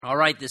All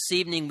right, this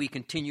evening we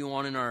continue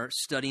on in our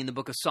study in the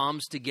book of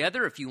Psalms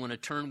together. If you want to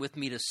turn with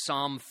me to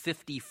Psalm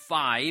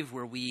 55,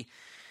 where we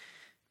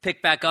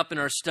pick back up in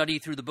our study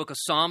through the book of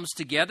Psalms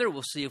together.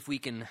 We'll see if we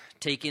can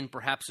take in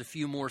perhaps a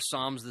few more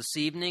Psalms this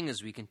evening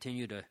as we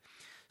continue to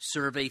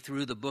survey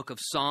through the book of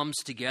Psalms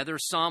together.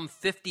 Psalm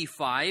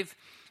 55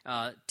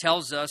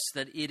 tells us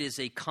that it is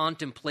a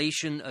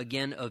contemplation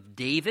again of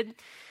David.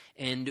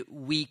 And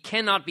we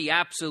cannot be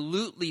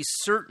absolutely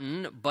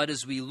certain, but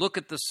as we look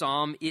at the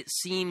psalm, it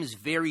seems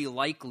very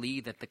likely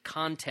that the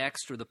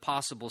context or the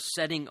possible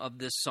setting of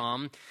this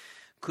psalm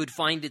could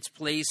find its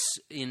place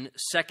in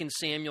 2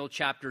 Samuel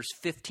chapters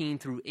 15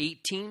 through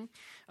 18,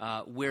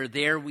 where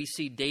there we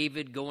see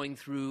David going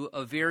through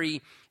a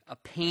very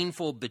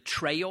painful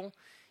betrayal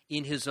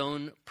in his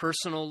own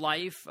personal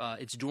life.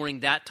 It's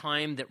during that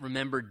time that,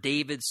 remember,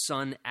 David's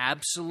son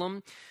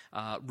Absalom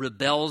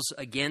rebels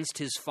against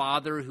his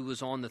father who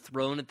was on the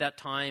throne at that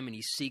time, and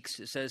he seeks,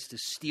 it says, to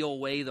steal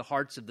away the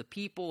hearts of the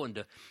people and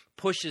to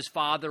push his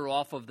father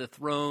off of the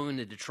throne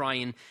and to try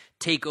and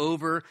take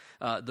over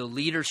the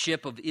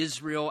leadership of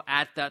Israel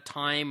at that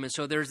time. And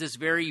so there's this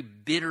very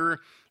bitter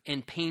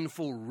and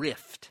painful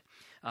rift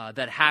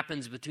that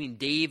happens between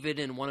David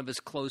and one of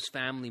his close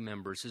family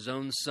members. His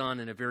own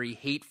son, in a very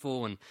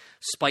hateful and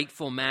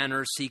spiteful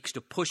manner, seeks to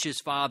push his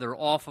father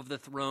off of the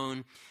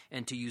throne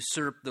and to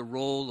usurp the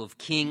role of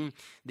king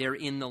there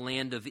in the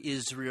land of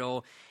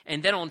Israel.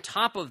 And then on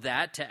top of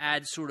that, to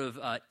add sort of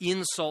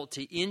insult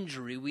to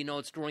injury, we know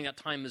it's during that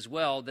time as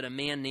well that a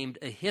man named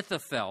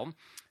Ahithophel,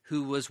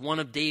 who was one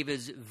of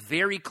David's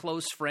very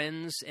close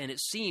friends, and it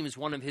seems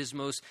one of his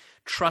most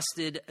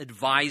trusted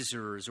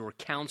advisors or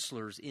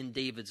counselors in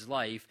David's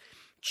life,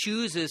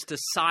 chooses to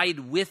side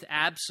with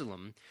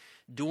Absalom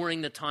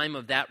during the time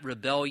of that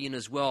rebellion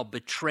as well,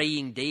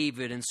 betraying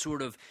David and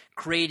sort of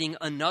creating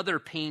another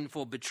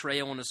painful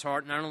betrayal in his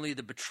heart, not only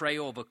the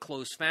betrayal of a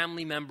close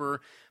family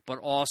member, but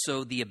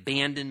also the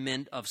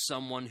abandonment of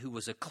someone who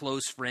was a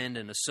close friend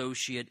and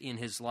associate in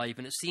his life.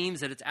 And it seems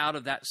that it's out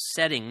of that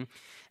setting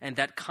and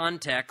that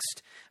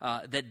context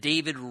that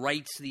David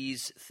writes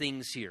these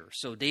things here.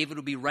 So David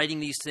will be writing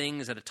these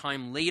things at a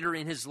time later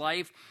in his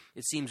life.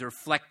 It seems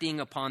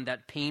reflecting upon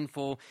that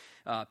painful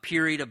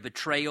period of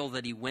betrayal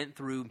that he went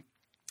through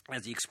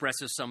as he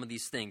expresses some of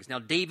these things. Now,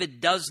 David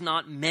does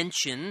not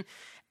mention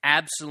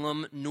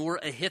Absalom nor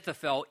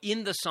Ahithophel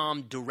in the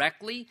psalm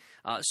directly,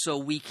 so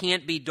we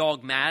can't be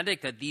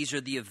dogmatic that these are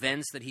the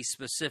events that he's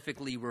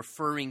specifically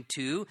referring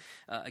to.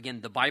 Again,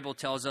 the Bible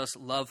tells us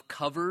love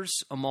covers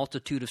a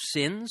multitude of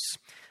sins.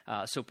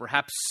 So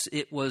perhaps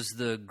it was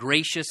the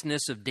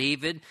graciousness of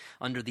David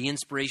under the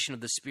inspiration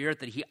of the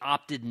Spirit that he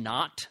opted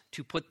not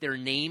to put their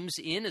names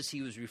in as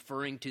he was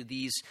referring to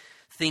these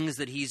things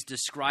that he's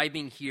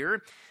describing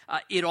here.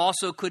 It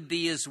also could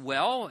be as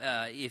well,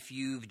 if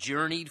you've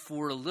journeyed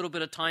for a little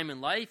bit of time in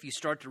life, you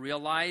start to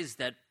realize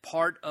that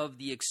part of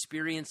the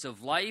experience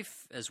of life,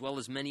 as well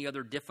as many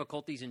other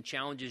difficulties and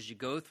challenges you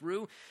go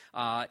through,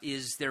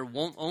 is there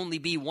won't only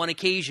be one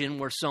occasion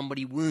where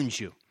somebody wounds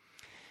you.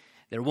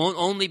 There won't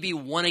only be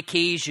one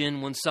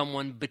occasion when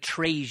someone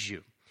betrays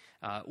you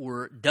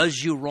or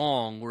does you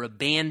wrong or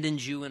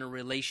abandons you in a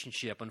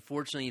relationship.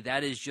 Unfortunately,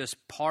 that is just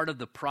part of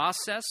the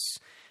process.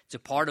 It's a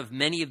part of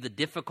many of the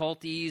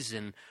difficulties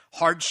and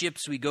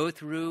hardships we go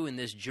through in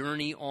this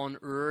journey on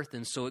earth.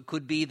 And so it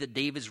could be that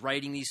David's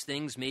writing these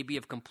things maybe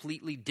of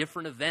completely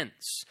different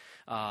events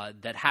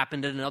that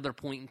happened at another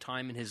point in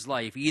time in his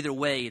life. Either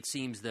way, it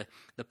seems the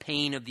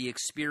pain of the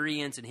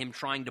experience and him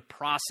trying to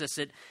process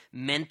it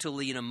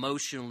mentally and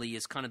emotionally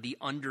is kind of the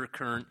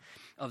undercurrent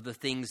of the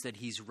things that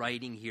he's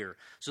writing here.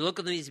 So look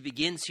at these. He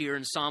begins here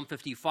in Psalm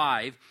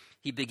 55.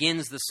 He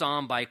begins the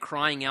psalm by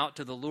crying out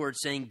to the Lord,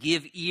 saying,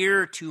 "Give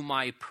ear to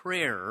my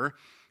prayer,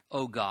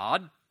 O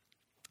God,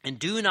 and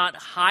do not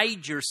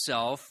hide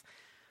yourself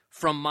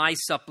from my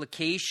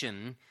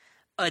supplication.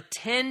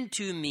 Attend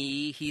to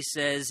me," he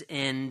says,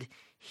 "and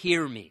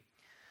hear me."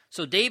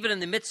 So David, in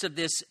the midst of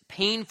this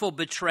painful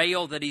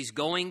betrayal that he's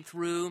going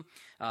through,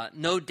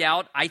 no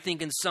doubt, I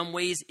think in some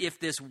ways, if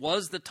this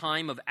was the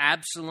time of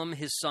Absalom,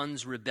 his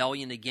son's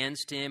rebellion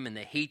against him and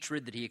the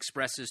hatred that he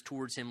expresses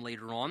towards him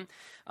later on,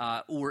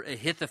 or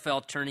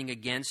Ahithophel turning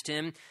against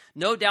him,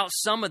 no doubt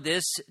some of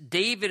this,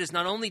 David is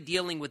not only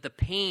dealing with the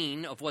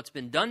pain of what's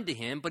been done to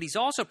him, but he's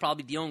also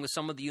probably dealing with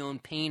some of the own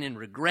pain and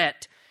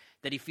regret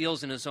that he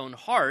feels in his own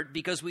heart,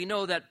 because we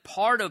know that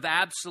part of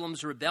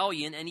Absalom's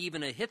rebellion and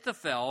even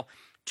Ahithophel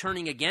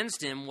turning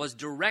against him was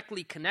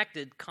directly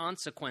connected,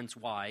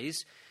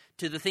 consequence-wise,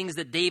 to the things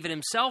that David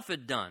himself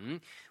had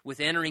done with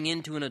entering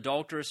into an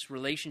adulterous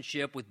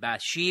relationship with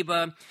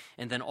Bathsheba,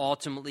 and then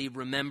ultimately,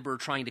 remember,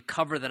 trying to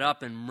cover that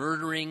up and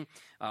murdering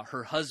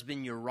her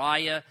husband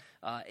Uriah.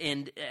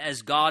 And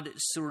as God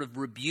sort of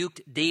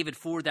rebuked David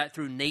for that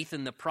through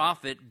Nathan the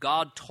prophet,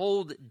 God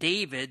told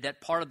David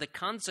that part of the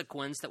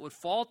consequence that would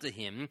fall to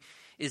him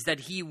is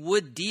that he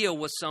would deal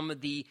with some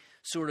of the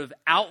sort of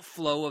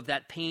outflow of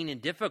that pain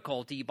and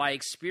difficulty by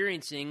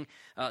experiencing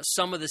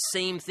some of the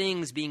same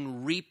things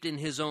being reaped in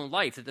his own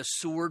life, that the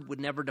sword would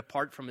never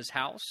depart from his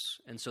house,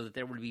 and so that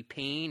there would be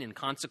pain and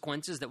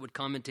consequences that would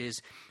come into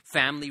his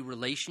family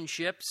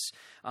relationships,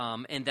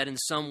 and that in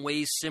some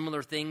ways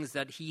similar things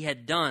that he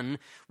had done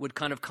would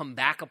kind of come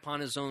back upon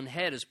his own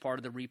head as part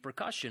of the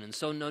repercussion. And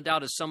so no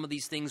doubt as some of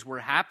these things were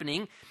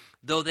happening,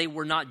 though they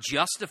were not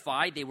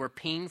justified, they were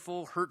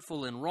painful,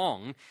 hurtful, and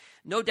wrong.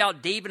 No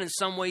doubt David in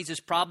some ways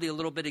is probably a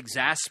little bit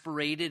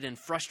exasperated and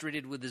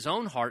frustrated with his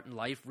own heart and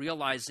life,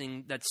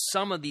 realizing that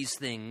some of these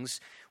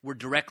things were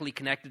directly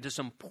connected to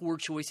some poor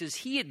choices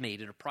he had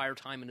made at a prior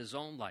time in his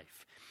own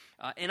life.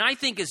 And I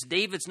think as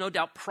David's no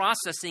doubt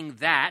processing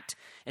that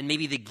and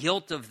maybe the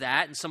guilt of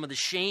that and some of the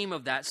shame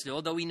of that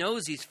still, though he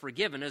knows he's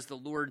forgiven as the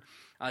Lord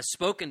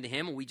spoken to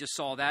him, and we just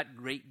saw that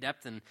great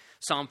depth in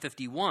Psalm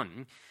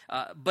 51.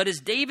 But as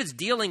David's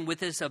dealing with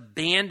this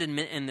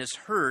abandonment and this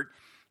hurt,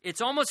 it's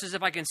almost as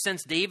if I can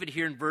sense David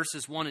here in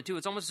verses 1 and 2.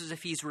 It's almost as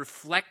if he's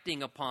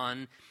reflecting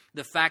upon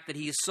the fact that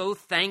he is so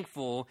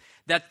thankful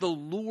that the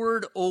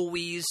Lord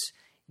always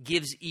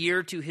gives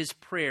ear to his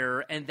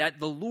prayer, and that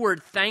the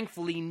Lord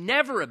thankfully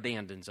never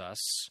abandons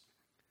us,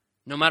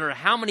 no matter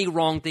how many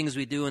wrong things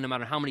we do and no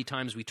matter how many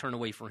times we turn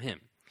away from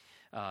him.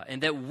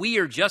 And that we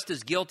are just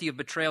as guilty of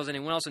betrayal as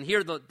anyone else. And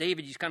here,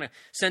 David, you kind of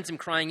sense him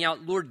crying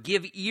out, Lord,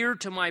 give ear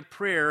to my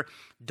prayer.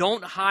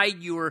 Don't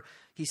hide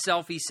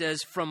yourself, he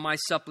says, from my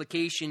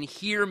supplication.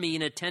 Hear me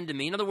and attend to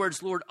me. In other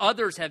words, Lord,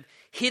 others have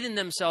hidden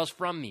themselves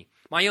from me.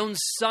 My own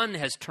son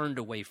has turned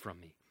away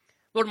from me.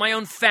 Lord, my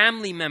own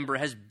family member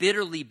has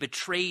bitterly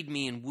betrayed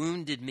me and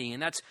wounded me,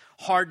 and that's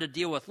hard to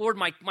deal with. Lord,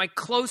 my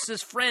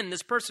closest friend,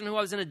 this person who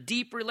I was in a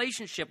deep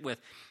relationship with,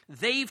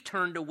 they've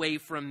turned away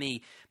from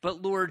me.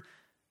 But Lord,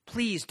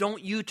 please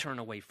don't you turn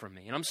away from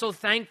me. And I'm so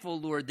thankful,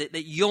 Lord,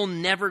 that you'll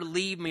never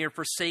leave me or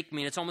forsake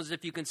me. And it's almost as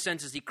if you can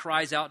sense as he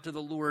cries out to the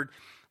Lord,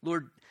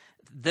 Lord,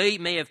 they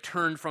may have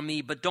turned from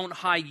me, but don't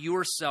hide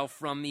yourself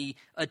from me.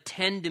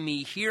 Attend to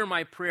me. Hear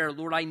my prayer.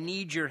 Lord, I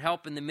need your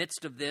help in the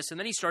midst of this. And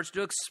then he starts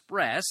to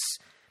express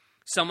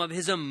some of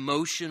his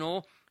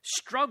emotional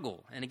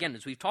struggle. And again,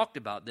 as we've talked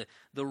about,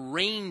 the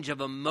range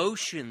of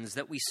emotions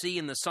that we see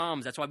in the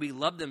Psalms, that's why we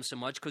love them so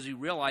much, because we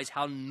realize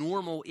how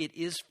normal it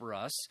is for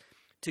us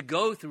to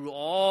go through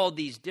all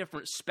these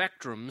different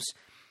spectrums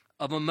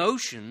of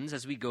emotions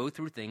as we go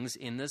through things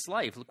in this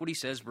life. Look what he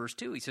says, verse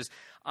 2. He says,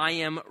 I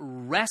am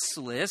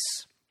restless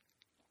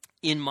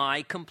in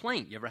my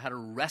complaint. You ever had a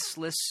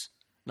restless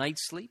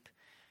night's sleep?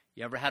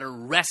 You ever had a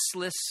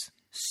restless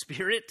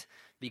spirit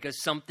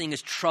because something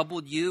has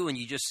troubled you and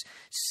you just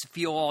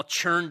feel all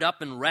churned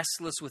up and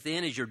restless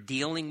within as you're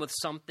dealing with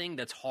something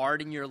that's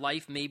hard in your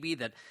life, maybe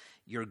that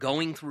you're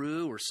going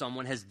through or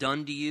someone has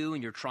done to you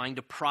and you're trying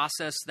to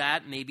process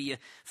that, maybe a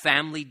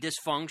family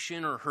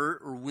dysfunction or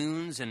hurt or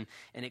wounds, and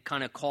it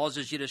kind of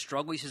causes you to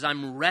struggle. He says,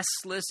 I'm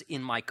restless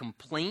in my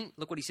complaint.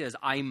 Look what he says,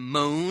 I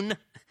moan.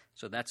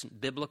 So that's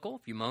biblical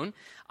if you moan.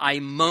 I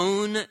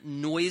moan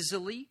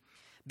noisily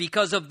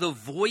because of the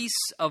voice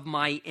of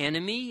my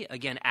enemy.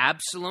 Again,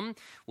 Absalom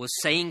was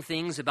saying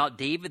things about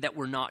David that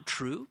were not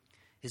true.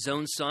 His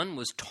own son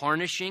was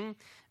tarnishing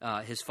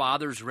his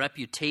father's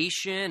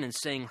reputation and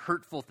saying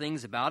hurtful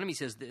things about him. He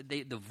says,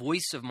 the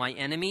voice of my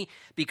enemy,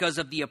 because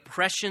of the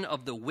oppression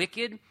of the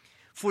wicked,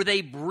 for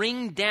they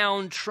bring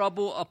down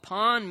trouble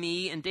upon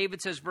me. And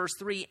David says, verse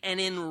 3,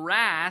 and in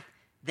wrath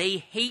they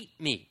hate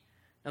me.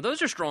 Now,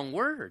 those are strong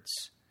words.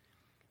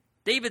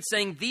 David's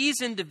saying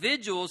these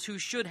individuals who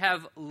should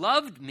have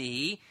loved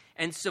me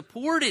and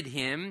supported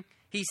him,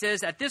 he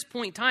says at this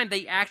point in time,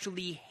 they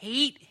actually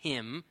hate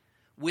him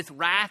with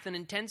wrath and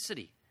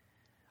intensity.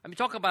 I mean,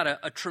 talk about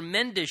a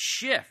tremendous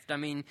shift. I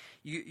mean,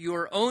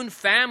 your own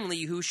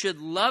family who should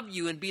love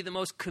you and be the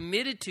most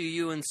committed to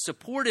you and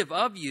supportive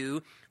of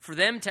you, for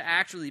them to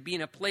actually be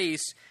in a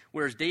place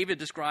where, as David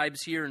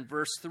describes here in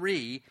verse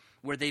 3,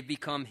 where they've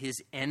become his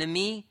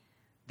enemy,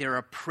 they're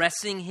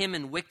oppressing him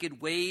in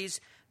wicked ways,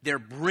 they're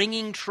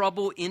bringing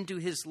trouble into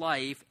his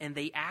life, and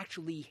they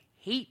actually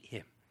hate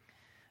him.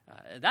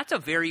 That's a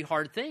very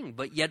hard thing,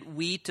 but yet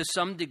we, to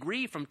some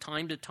degree, from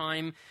time to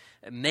time,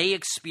 may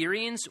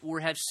experience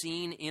or have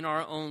seen in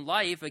our own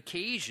life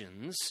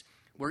occasions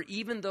where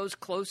even those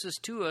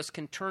closest to us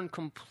can turn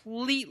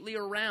completely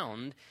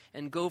around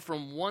and go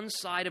from one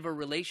side of a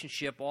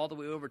relationship all the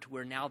way over to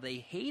where now they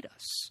hate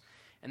us.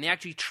 And they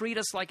actually treat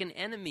us like an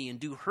enemy and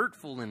do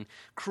hurtful and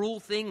cruel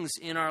things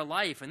in our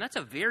life. And that's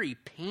a very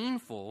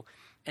painful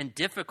and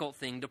difficult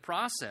thing to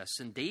process.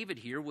 And David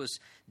here was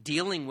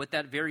dealing with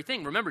that very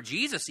thing. Remember,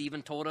 Jesus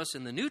even told us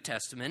in the New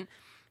Testament,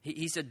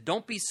 he said,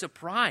 don't be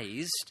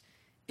surprised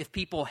if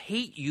people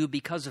hate you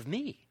because of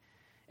me.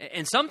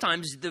 And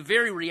sometimes the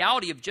very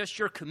reality of just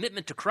your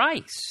commitment to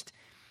Christ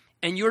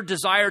and your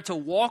desire to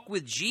walk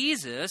with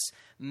Jesus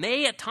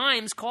may at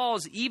times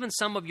cause even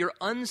some of your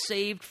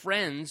unsaved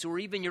friends or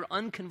even your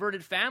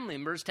unconverted family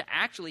members to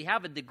actually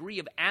have a degree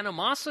of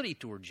animosity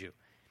towards you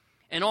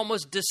and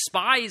almost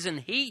despise and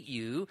hate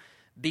you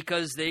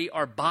because they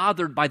are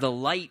bothered by the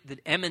light that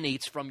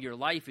emanates from your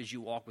life as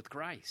you walk with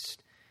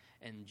Christ.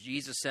 And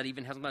Jesus said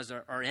even sometimes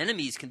our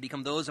enemies can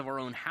become those of our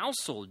own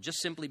household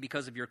just simply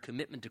because of your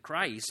commitment to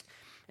Christ.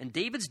 And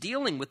David's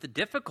dealing with the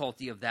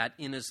difficulty of that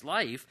in his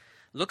life.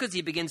 Look as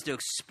he begins to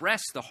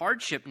express the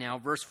hardship now.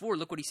 Verse 4,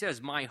 look what he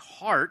says. My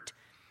heart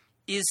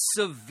is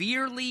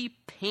severely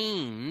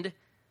pained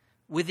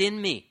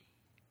within me.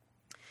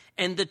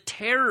 And the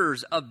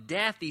terrors of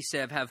death, he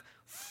said, have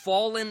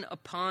fallen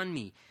upon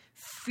me.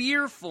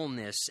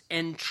 Fearfulness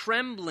and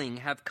trembling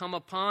have come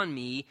upon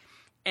me,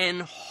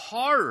 and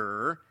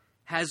horror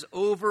has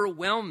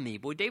overwhelmed me.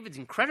 Boy, David's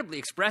incredibly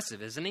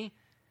expressive, isn't he?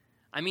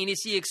 I mean,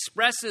 as he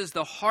expresses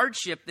the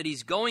hardship that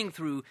he's going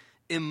through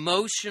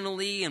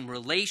emotionally and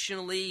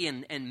relationally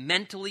and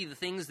mentally, the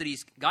things that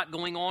he's got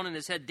going on in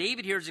his head,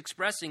 David here is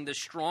expressing the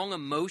strong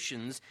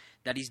emotions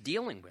that he's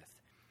dealing with.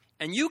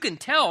 And you can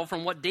tell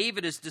from what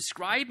David is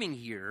describing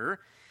here,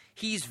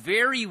 he's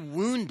very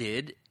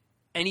wounded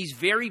and he's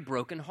very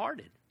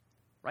brokenhearted,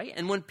 right?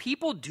 And when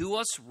people do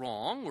us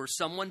wrong or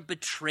someone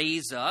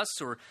betrays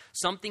us or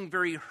something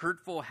very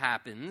hurtful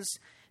happens,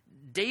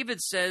 David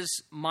says,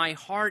 my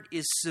heart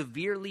is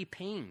severely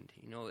pained.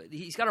 You know,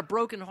 he's got a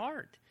broken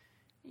heart.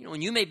 You know,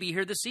 and you may be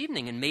here this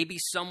evening, and maybe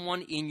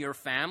someone in your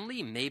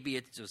family, maybe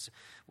it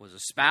was a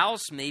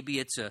spouse, maybe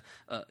it's a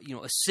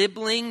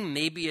sibling,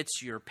 maybe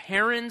it's your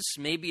parents,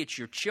 maybe it's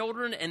your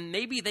children, and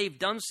maybe they've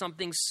done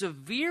something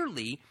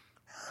severely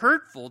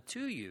hurtful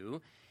to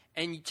you.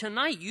 And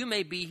tonight you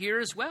may be here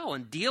as well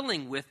and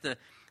dealing with the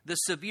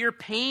severe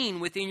pain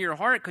within your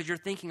heart because you're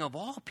thinking, of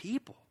all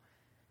people,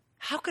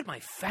 how could my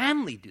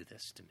family do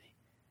this to me?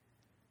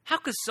 How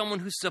could someone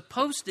who's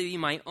supposed to be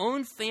my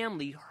own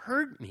family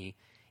hurt me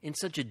in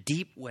such a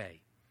deep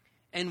way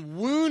and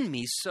wound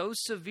me so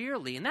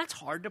severely? And that's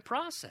hard to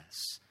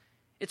process.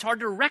 It's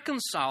hard to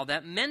reconcile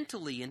that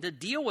mentally and to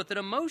deal with it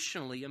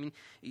emotionally. I mean,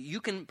 you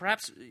can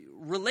perhaps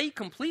relate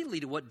completely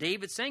to what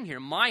David's saying here.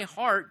 My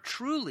heart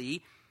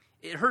truly,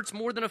 it hurts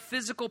more than a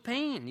physical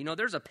pain. You know,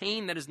 there's a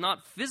pain that is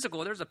not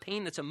physical. There's a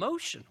pain that's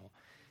emotional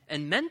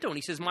and mental. And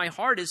he says, my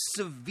heart is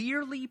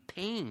severely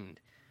pained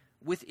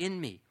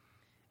within me.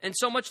 And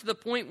so much to the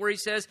point where he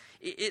says,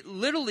 it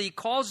literally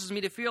causes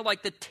me to feel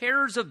like the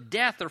terrors of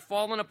death are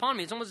falling upon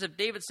me. It's almost as if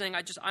David's saying,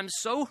 I'm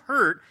so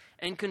hurt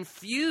and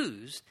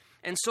confused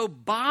and so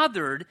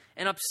bothered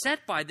and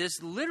upset by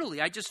this.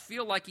 Literally, I just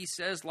feel like he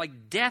says,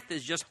 like death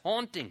is just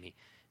haunting me.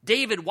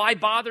 David, why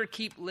bother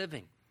keep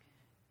living?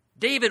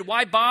 David,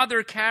 why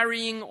bother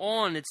carrying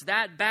on? It's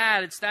that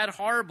bad. It's that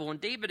horrible.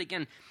 And David,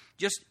 again,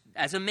 just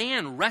as a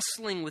man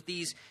wrestling with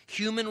these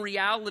human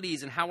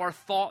realities and how our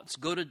thoughts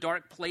go to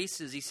dark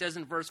places, he says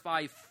in verse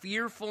 5,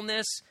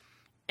 fearfulness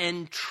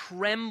and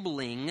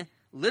trembling,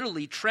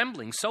 literally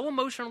trembling, so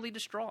emotionally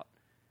distraught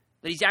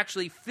that he's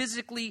actually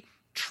physically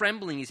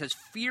trembling. He says,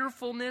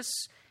 fearfulness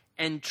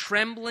and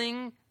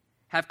trembling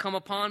have come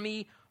upon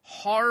me.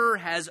 Horror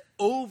has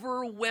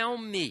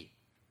overwhelmed me.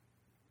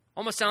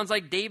 Almost sounds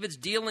like David's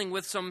dealing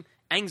with some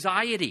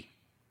anxiety,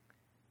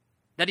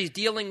 that he's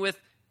dealing with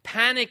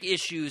panic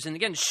issues and,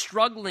 again,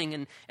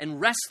 struggling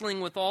and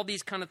wrestling with all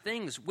these kind of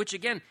things, which,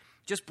 again,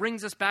 just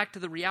brings us back to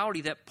the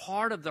reality that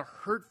part of the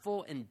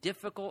hurtful and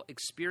difficult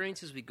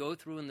experiences we go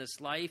through in this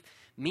life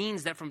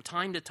means that from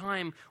time to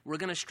time we're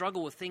going to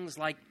struggle with things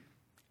like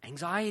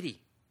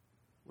anxiety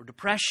or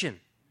depression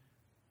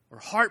or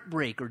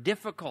heartbreak or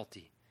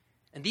difficulty.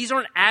 And these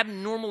aren't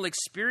abnormal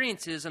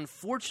experiences,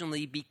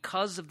 unfortunately,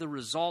 because of the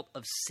result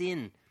of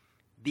sin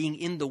being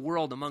in the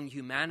world among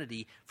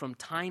humanity. From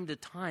time to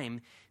time,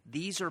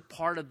 these are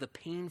part of the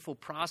painful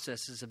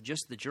processes of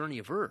just the journey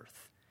of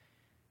earth.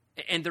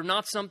 And they're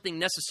not something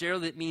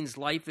necessarily that means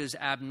life is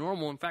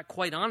abnormal. In fact,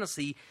 quite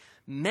honestly,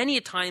 many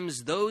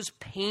times those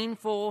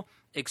painful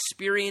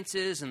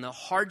experiences and the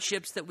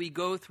hardships that we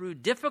go through,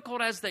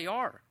 difficult as they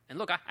are, and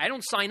look, I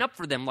don't sign up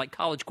for them like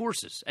college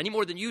courses any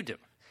more than you do.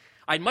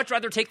 I'd much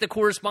rather take the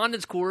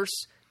correspondence course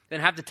than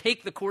have to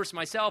take the course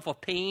myself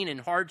of pain and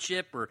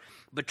hardship or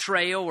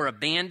betrayal or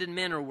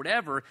abandonment or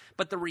whatever.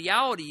 But the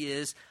reality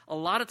is, a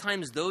lot of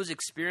times those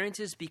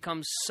experiences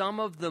become some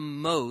of the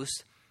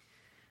most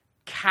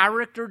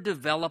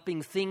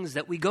character-developing things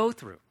that we go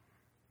through.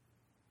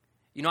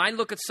 You know, I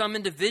look at some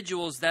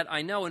individuals that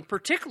I know, and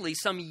particularly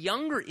some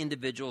younger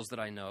individuals that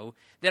I know,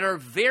 that are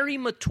very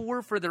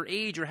mature for their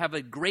age or have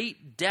a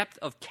great depth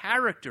of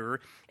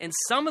character, and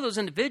some of those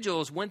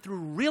individuals went through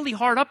really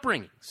hard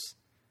upbringings.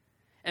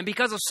 And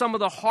because of some of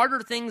the harder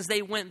things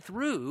they went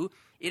through,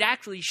 it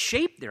actually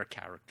shaped their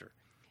character.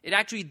 It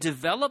actually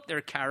developed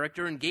their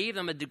character and gave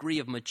them a degree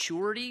of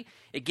maturity.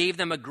 It gave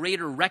them a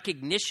greater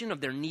recognition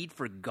of their need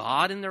for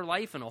God in their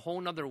life in a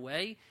whole other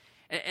way.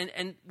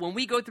 And when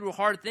we go through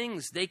hard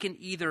things, they can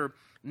either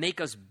make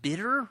us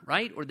bitter,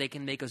 right, or they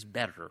can make us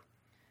better.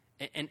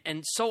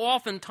 And so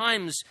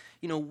oftentimes,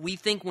 you know, we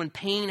think when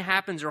pain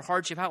happens or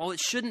hardship happens, oh, it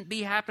shouldn't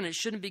be happening, it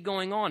shouldn't be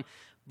going on.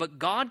 But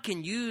God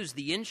can use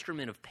the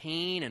instrument of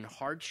pain and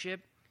hardship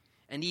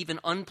and even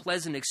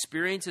unpleasant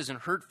experiences and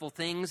hurtful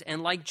things.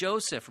 And like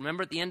Joseph,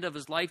 remember at the end of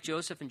his life,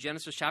 Joseph in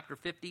Genesis chapter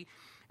 50,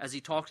 as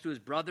he talks to his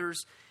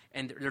brothers,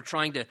 and they're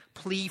trying to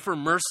plea for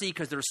mercy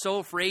because they're so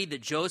afraid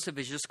that Joseph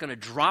is just going to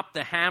drop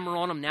the hammer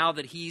on them now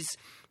that he's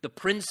the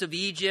prince of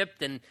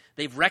Egypt, and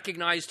they've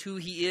recognized who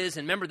he is.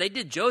 And remember, they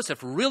did Joseph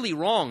really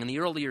wrong in the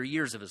earlier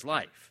years of his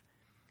life.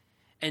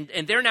 And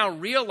they're now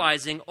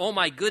realizing, oh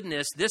my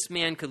goodness, this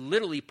man could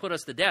literally put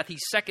us to death.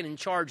 He's second in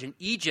charge in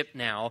Egypt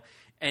now,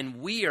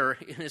 and we are,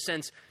 in a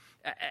sense,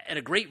 at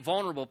a great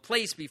vulnerable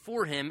place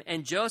before him.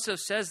 And Joseph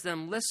says to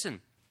them,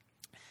 listen,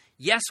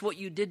 yes, what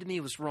you did to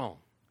me was wrong.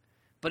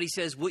 But he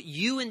says, what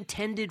you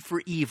intended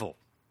for evil,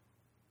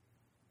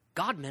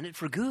 God meant it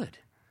for good.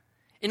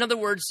 In other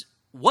words,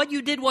 what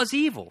you did was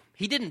evil.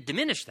 He didn't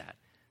diminish that.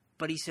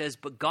 But he says,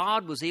 but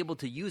God was able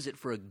to use it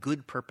for a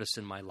good purpose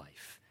in my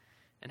life.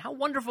 And how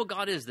wonderful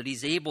God is that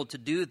he's able to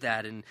do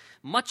that. And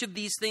much of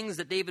these things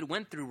that David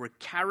went through were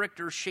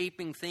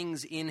character-shaping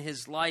things in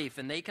his life.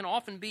 And they can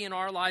often be in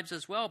our lives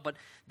as well, but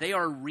they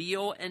are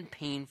real and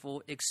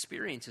painful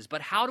experiences.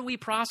 But how do we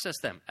process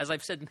them? As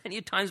I've said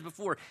many times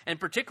before, and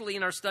particularly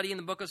in our study in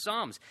the book of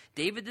Psalms,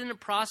 David didn't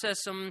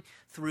process them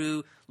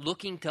through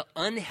looking to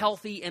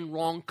unhealthy and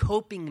wrong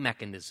coping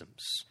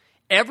mechanisms.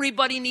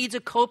 Everybody needs a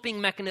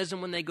coping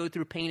mechanism when they go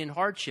through pain and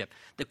hardship.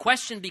 The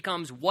question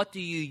becomes, what do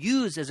you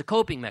use as a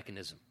coping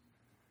mechanism?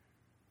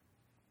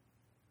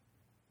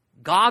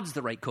 God's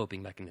the right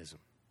coping mechanism.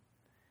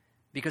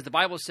 Because the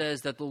Bible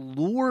says that the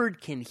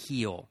Lord can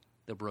heal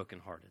the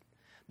brokenhearted.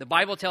 The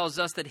Bible tells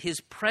us that his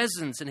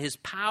presence and his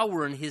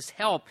power and his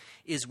help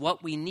is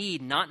what we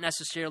need, not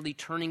necessarily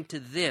turning to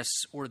this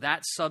or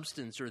that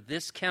substance or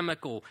this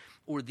chemical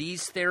or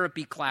these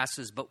therapy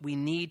classes, but we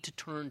need to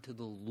turn to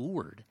the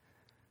Lord,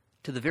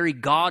 to the very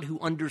God who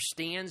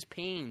understands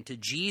pain, to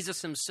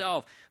Jesus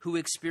himself, who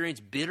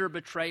experienced bitter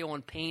betrayal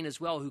and pain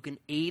as well, who can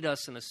aid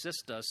us and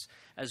assist us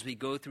as we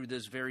go through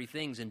those very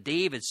things. And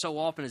David, so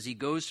often as he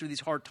goes through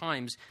these hard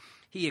times,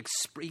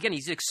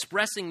 he's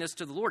expressing this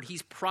to the Lord.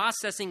 He's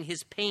processing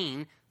his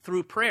pain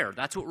through prayer.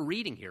 That's what we're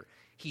reading here.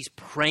 He's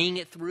praying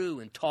it through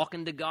and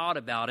talking to God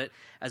about it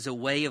as a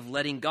way of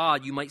letting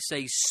God, you might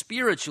say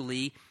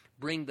spiritually,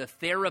 bring the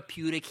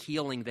therapeutic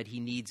healing that he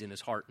needs in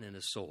his heart and in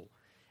his soul,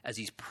 as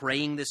he's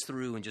praying this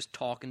through and just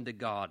talking to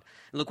God.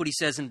 And look what he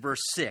says in verse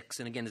 6.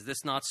 And again, is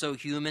this not so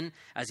human?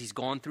 As he's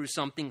gone through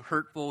something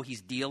hurtful,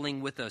 he's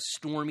dealing with a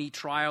stormy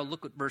trial.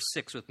 Look at verse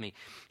 6 with me.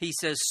 He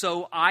says,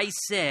 so I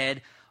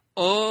said,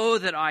 oh,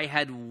 that I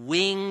had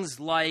wings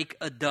like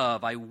a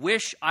dove. I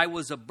wish I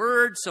was a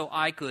bird so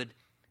I could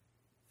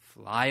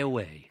fly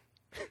away.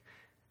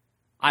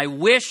 I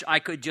wish I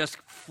could just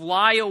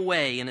fly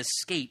away and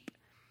escape.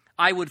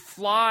 I would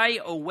fly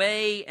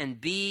away and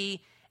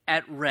be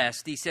at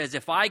rest. He says,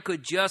 if I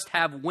could just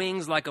have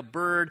wings like a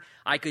bird,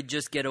 I could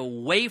just get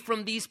away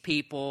from these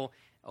people,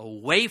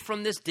 away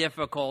from this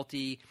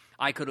difficulty.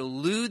 I could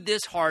elude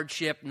this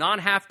hardship, not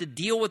have to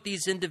deal with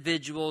these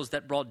individuals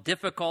that brought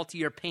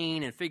difficulty or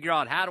pain and figure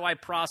out how do I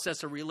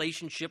process a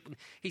relationship.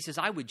 He says,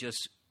 I would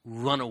just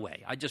run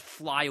away. I'd just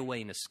fly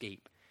away and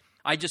escape.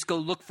 I'd just go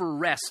look for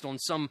rest on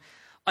some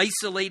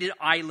isolated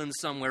island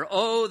somewhere.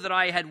 Oh, that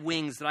I had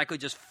wings, that I could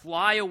just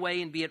fly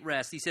away and be at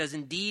rest. He says,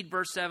 indeed,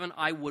 verse 7,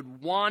 I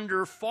would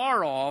wander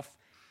far off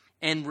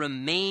and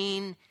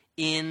remain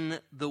in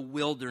the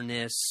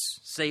wilderness.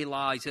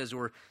 Selah, he says,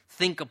 or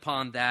think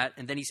upon that.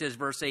 And then he says,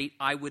 verse 8,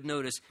 I would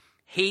notice,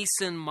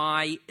 hasten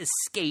my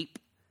escape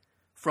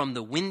from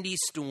the windy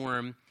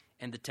storm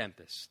and the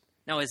tempest.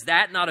 Now, is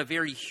that not a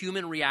very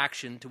human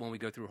reaction to when we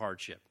go through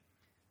hardship?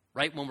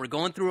 Right? When we're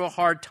going through a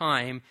hard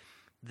time,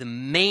 the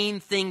main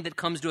thing that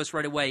comes to us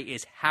right away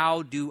is,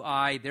 how do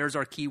I, there's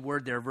our key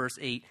word there, verse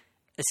 8,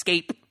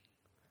 escape.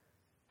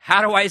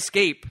 How do I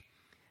escape?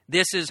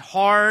 This is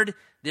hard.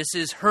 This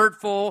is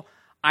hurtful.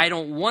 I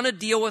don't want to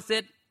deal with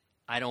it.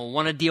 I don't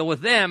want to deal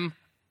with them.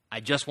 I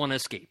just want to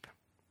escape.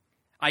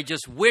 I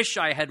just wish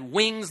I had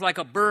wings like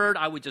a bird.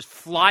 I would just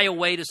fly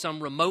away to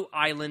some remote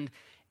island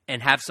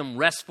and have some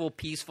restful,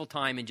 peaceful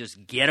time and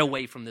just get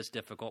away from this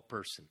difficult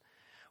person.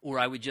 Or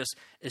I would just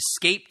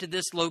escape to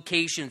this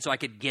location so I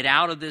could get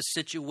out of this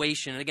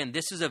situation. And again,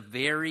 this is a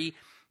very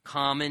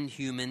common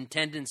human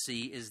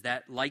tendency, is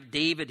that, like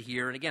David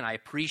here, and again, I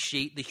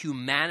appreciate the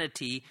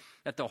humanity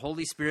that the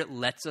Holy Spirit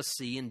lets us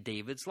see in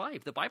David's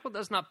life. The Bible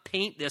does not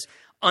paint this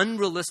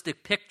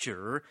unrealistic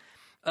picture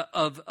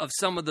of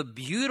some of the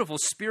beautiful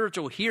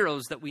spiritual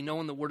heroes that we know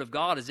in the Word of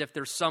God as if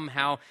they're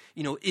somehow,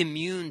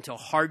 immune to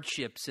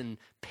hardships and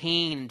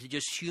pain and to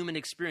just human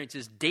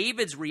experiences.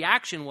 David's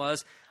reaction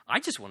was, I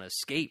just want to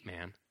escape,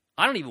 man.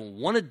 I don't even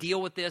want to deal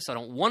with this. I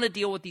don't want to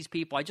deal with these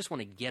people. I just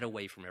want to get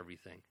away from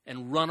everything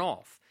and run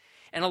off.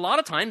 And a lot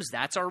of times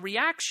that's our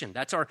reaction.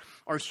 That's our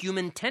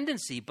human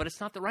tendency, but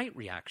it's not the right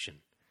reaction.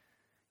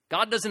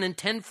 God doesn't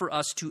intend for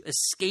us to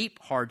escape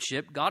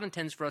hardship. God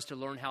intends for us to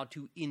learn how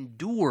to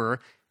endure,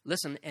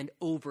 listen, and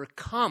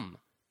overcome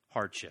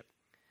hardship.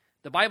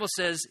 The Bible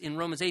says in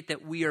Romans 8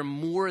 that we are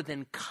more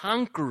than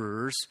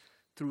conquerors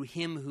through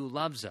him who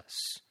loves us.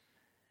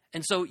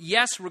 And so,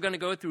 yes, we're going to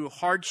go through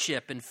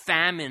hardship and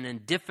famine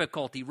and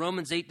difficulty.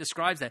 Romans 8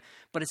 describes that.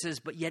 But it says,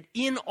 but yet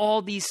in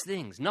all these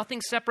things,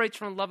 nothing separates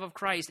from the love of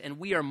Christ, and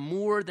we are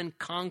more than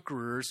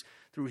conquerors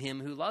through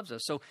him who loves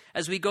us. So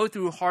as we go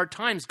through hard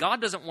times,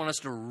 God doesn't want us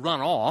to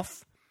run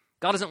off.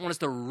 God doesn't want us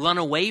to run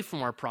away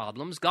from our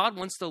problems. God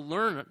wants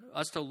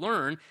us to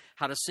learn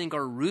how to sink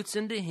our roots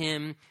into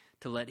him,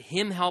 to let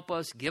him help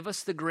us, give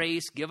us the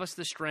grace, give us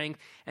the strength,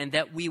 and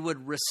that we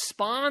would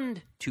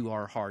respond to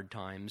our hard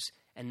times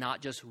and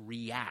not just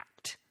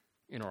react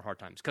in our hard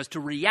times. Because to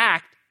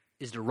react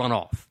is to run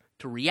off.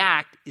 To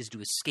react is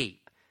to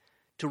escape.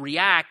 To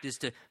react is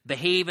to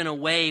behave in a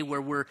way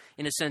where we're,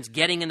 in a sense,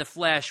 getting in the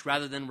flesh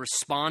rather than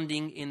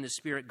responding in the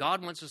spirit.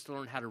 God wants us to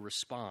learn how to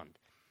respond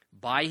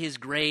by his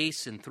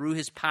grace and through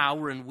his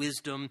power and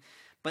wisdom.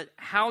 But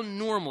how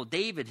normal.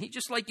 David, he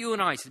just like you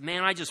and I, said,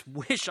 man, I just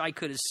wish I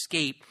could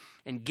escape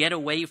and get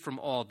away from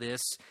all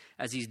this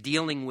as he's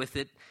dealing with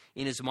it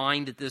in his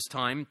mind at this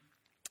time.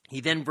 He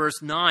then,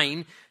 verse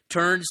 9,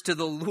 turns to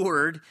the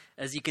Lord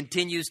as he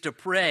continues to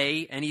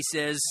pray, and he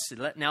says,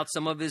 letting out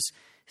some of his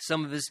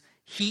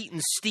heat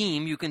and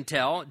steam, you can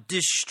tell,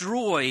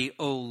 destroy,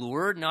 O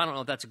Lord. Now, I don't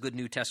know if that's a good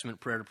New Testament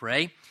prayer to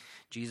pray.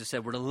 Jesus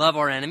said we're to love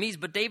our enemies,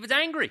 but David's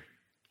angry.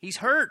 He's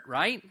hurt,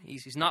 right?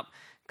 He's not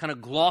kind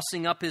of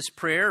glossing up his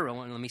prayer.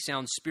 Let me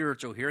sound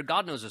spiritual here.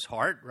 God knows his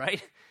heart,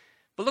 right?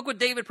 But look what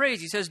David prays.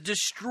 He says,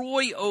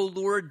 destroy, O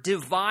Lord,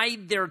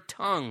 divide their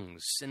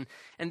tongues.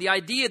 And the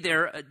idea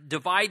there,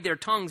 divide their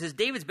tongues, is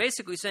David's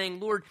basically saying,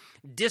 Lord,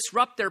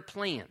 disrupt their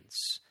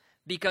plans.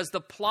 Because the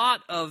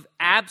plot of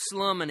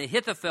Absalom and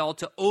Ahithophel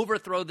to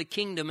overthrow the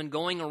kingdom and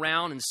going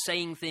around and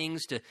saying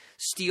things to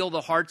steal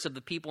the hearts of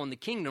the people in the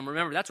kingdom,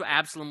 remember, that's what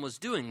Absalom was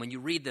doing. When you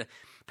read the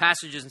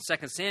passages in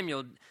 2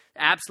 Samuel,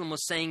 Absalom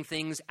was saying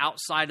things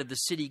outside of the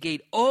city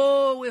gate.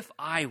 Oh, if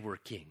I were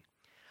king,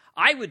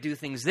 I would do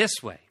things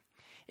this way.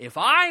 If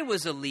I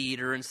was a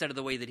leader, instead of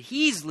the way that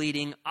he's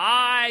leading,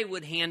 I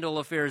would handle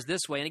affairs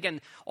this way. And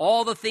again,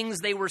 all the things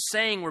they were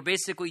saying were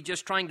basically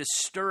just trying to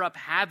stir up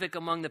havoc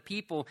among the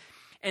people.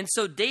 And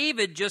so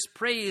David just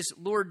prays,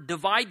 Lord,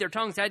 divide their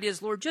tongues. The idea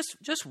is, Lord,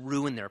 just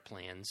ruin their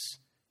plans.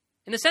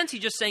 In a sense,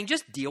 he's just saying,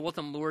 just deal with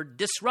them, Lord.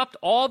 Disrupt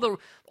all the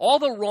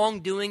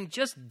wrongdoing.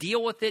 Just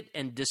deal with it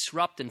and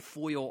disrupt and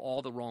foil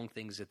all the wrong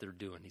things that they're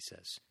doing, he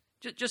says.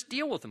 Just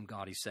deal with them,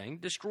 God, he's saying.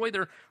 Destroy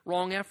their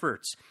wrong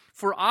efforts.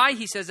 For I,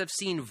 he says, have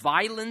seen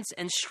violence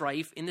and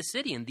strife in the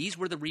city. And these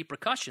were the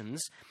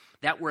repercussions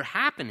that were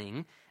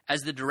happening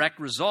as the direct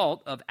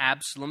result of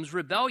Absalom's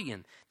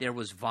rebellion. There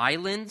was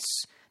violence.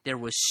 There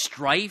was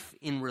strife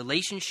in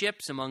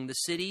relationships among the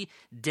city.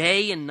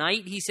 Day and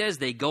night, he says,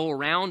 they go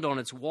around on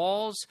its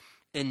walls.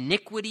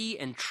 Iniquity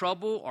and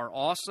trouble are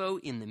also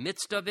in the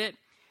midst of it.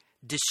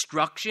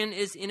 Destruction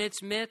is in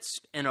its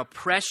midst, and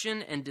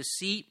oppression and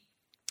deceit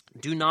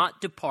do not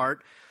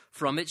depart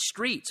from its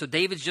street. So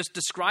David's just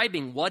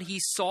describing what he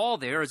saw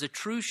there as a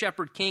true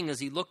shepherd king as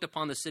he looked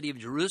upon the city of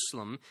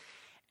Jerusalem.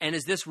 And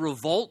as this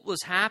revolt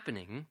was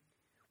happening,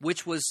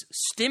 which was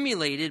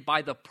stimulated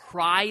by the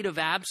pride of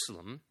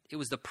Absalom, it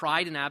was the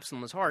pride in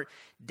Absalom's heart.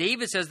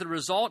 David says the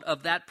result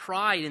of that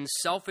pride and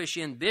selfish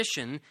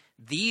ambition,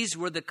 these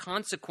were the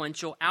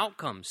consequential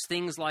outcomes.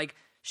 Things like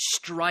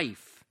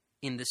strife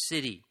in the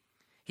city.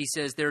 He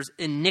says there's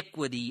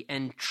iniquity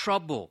and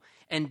trouble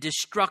and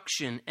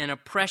destruction and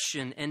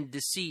oppression and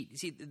deceit. You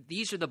see,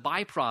 these are the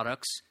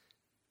byproducts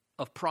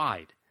of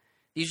pride.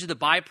 These are the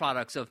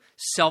byproducts of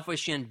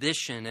selfish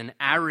ambition and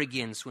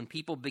arrogance. When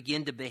people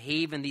begin to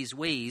behave in these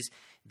ways,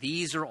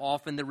 these are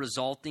often the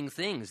resulting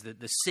things.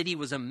 The city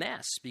was a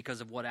mess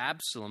because of what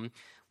Absalom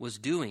was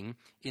doing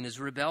in his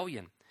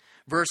rebellion.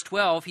 Verse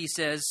 12, he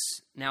says,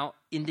 now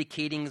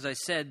indicating, as I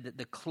said, that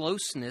the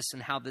closeness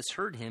and how this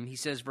hurt him, he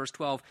says, verse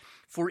 12,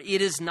 for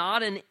it is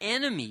not an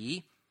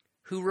enemy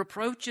who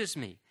reproaches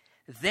me.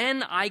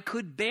 Then I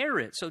could bear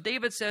it. So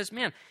David says,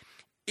 man,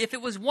 if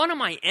it was one of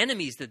my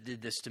enemies that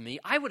did this to me,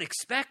 I would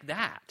expect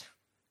that.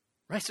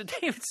 Right? So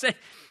David said,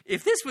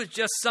 if this was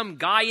just some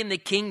guy in the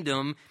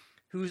kingdom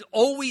who's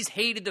always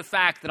hated the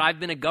fact that I've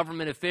been a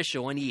government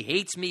official and he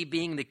hates me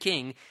being the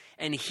king,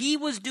 and he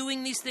was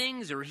doing these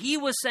things or he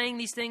was saying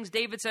these things,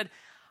 David said,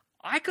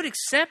 I could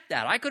accept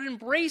that. I could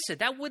embrace it.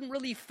 That wouldn't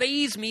really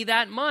faze me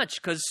that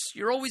much because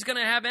you're always going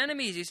to have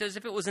enemies. He says,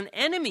 if it was an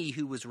enemy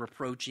who was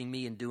reproaching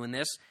me and doing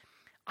this,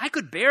 I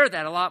could bear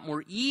that a lot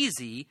more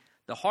easy.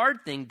 The hard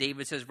thing,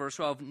 David says, verse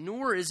 12,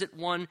 nor is it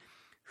one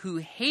who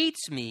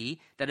hates me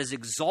that has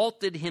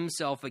exalted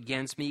himself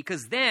against me,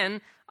 because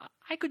then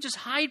I could just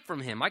hide from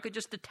him. I could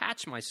just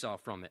detach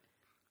myself from it.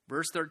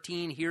 Verse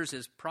 13, here's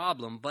his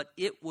problem, but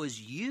it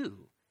was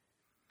you,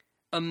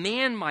 a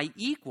man my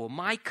equal,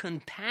 my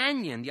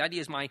companion. The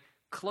idea is my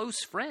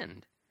close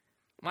friend,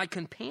 my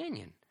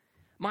companion,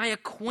 my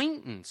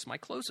acquaintance, my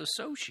close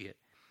associate.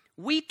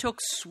 We took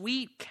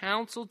sweet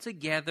counsel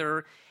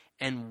together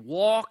and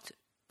walked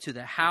to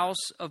the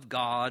house of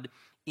God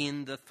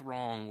in the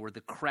throng, or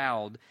the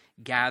crowd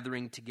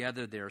gathering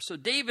together there. So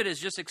David is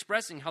just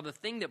expressing how the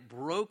thing that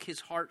broke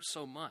his heart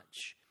so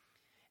much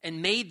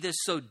and made this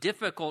so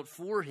difficult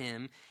for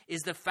him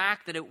is the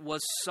fact that it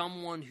was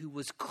someone who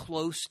was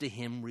close to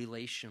him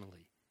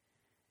relationally.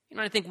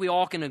 I think we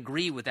all can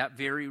agree with that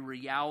very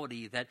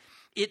reality, that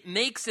it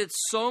makes it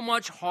so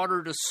much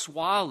harder to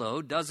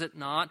swallow, does it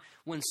not,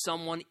 when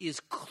someone is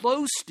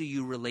close to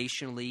you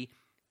relationally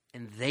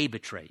and they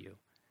betray you.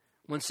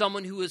 When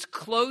someone who is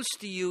close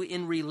to you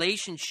in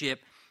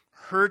relationship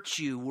hurts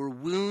you or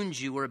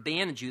wounds you or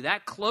abandons you.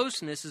 That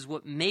closeness is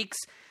what makes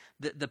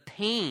the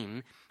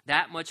pain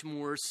that much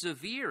more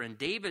severe. And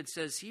David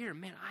says here,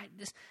 man,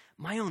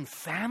 my own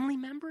family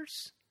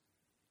members?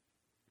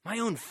 My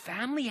own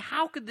family?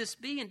 How could this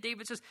be? And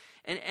David says,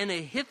 and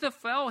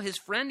Ahithophel, his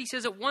friend, he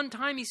says at one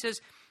time, he says,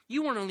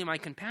 you weren't only my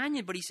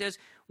companion, but he says,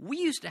 we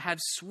used to have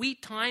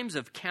sweet times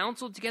of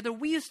counsel together.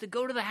 We used to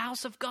go to the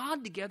house of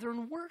God together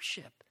and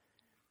worship.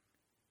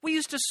 We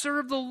used to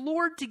serve the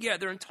Lord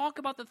together and talk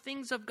about the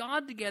things of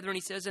God together. And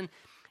he says, and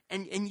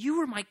you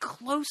were my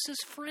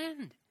closest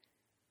friend.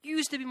 You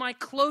used to be my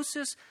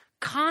closest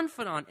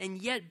confidant.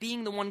 And yet,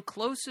 being the one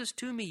closest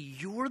to me,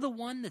 you're the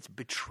one that's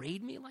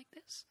betrayed me like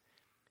this?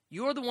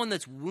 You're the one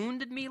that's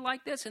wounded me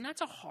like this? And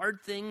that's a hard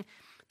thing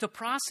to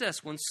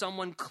process when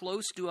someone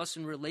close to us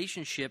in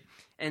relationship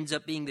ends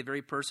up being the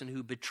very person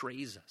who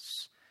betrays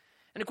us.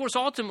 And of course,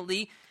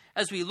 ultimately,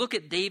 as we look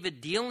at David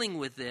dealing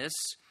with this,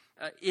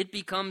 it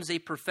becomes a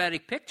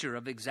prophetic picture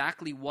of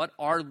exactly what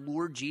our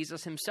Lord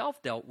Jesus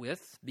himself dealt with,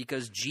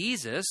 because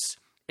Jesus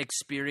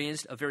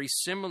experienced a very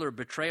similar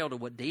betrayal to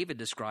what David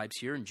describes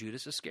here in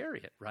Judas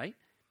Iscariot, right?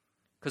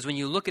 Because when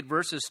you look at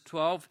verses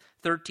 12,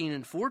 13,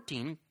 and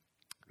 14,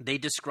 they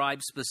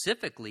describe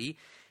specifically,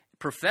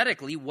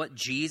 prophetically, what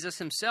Jesus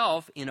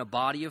himself in a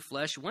body of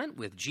flesh went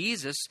with.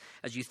 Jesus,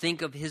 as you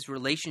think of his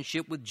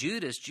relationship with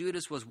Judas,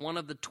 Judas was one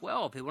of the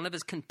 12, one of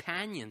his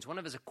companions, one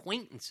of his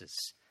acquaintances.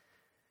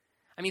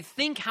 I mean,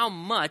 think how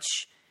much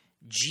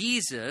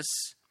Jesus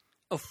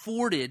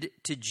afforded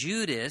to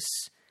Judas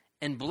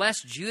and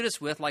blessed Judas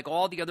with, like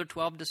all the other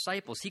 12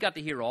 disciples. He got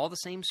to hear all the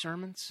same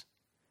sermons.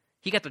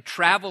 He got to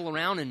travel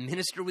around and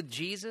minister with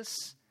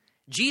Jesus.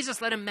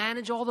 Jesus let him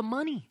manage all the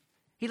money.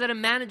 He let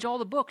him manage all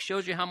the books.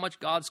 Shows you how much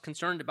God's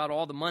concerned about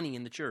all the money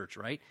in the church,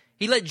 right?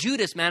 He let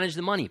Judas manage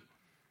the money.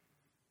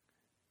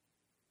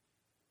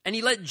 And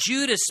he let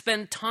Judas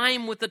spend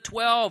time with the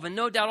 12. And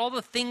no doubt all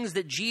the things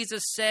that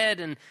Jesus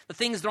said and the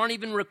things that aren't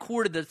even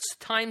recorded, the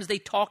times they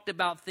talked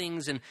about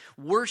things and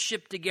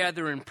worshiped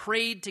together and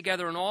prayed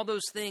together and all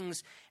those things.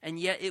 And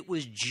yet it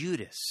was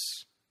Judas,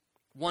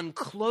 one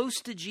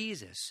close to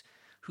Jesus,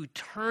 who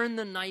turned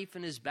the knife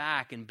in his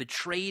back and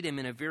betrayed him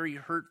in a very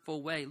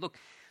hurtful way. Look,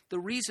 the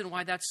reason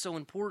why that's so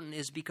important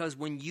is because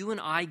when you and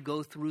I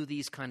go through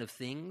these kind of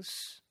things,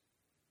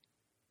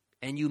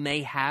 and you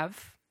may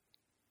have,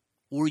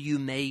 or you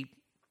may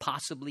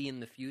possibly in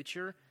the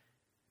future,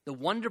 the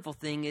wonderful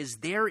thing is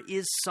there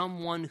is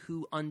someone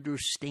who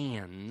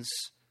understands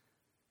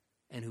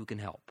and who can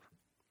help.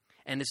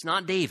 And it's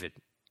not David.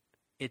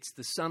 It's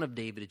the son of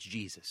David. It's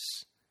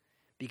Jesus.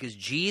 Because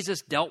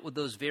Jesus dealt with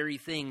those very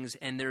things,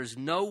 and there's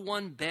no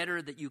one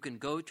better that you can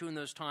go to in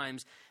those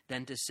times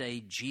than to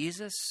say,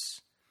 Jesus,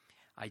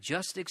 I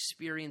just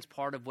experienced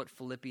part of what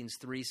Philippians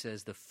 3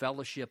 says, the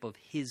fellowship of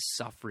his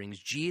sufferings.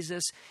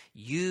 Jesus,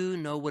 you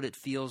know what it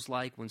feels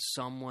like when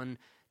someone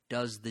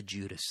does the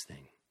Judas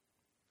thing.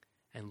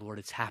 And Lord,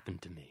 it's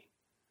happened to me.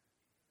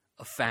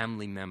 A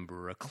family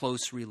member, a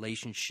close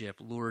relationship.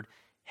 Lord,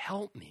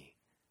 help me.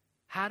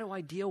 How do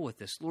I deal with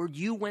this? Lord,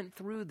 you went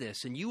through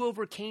this and you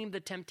overcame the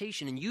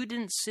temptation and you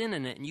didn't sin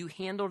in it and you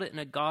handled it in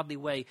a godly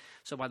way.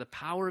 So by the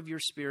power of your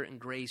Spirit and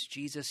grace,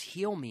 Jesus,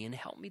 heal me and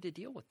help me to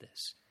deal with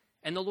this.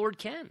 And the Lord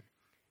can.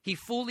 He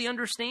fully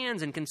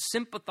understands and can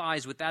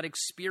sympathize with that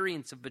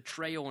experience of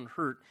betrayal and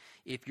hurt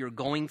if you're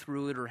going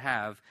through it or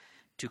have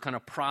to kind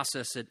of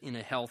process it in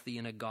a healthy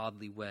and a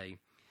godly way.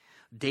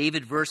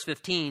 David, verse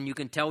 15, you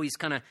can tell he's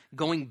kind of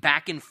going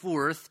back and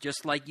forth,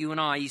 just like you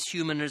and I. He's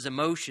human in his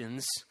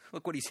emotions.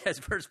 Look what he says,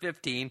 verse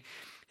 15.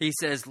 He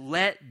says,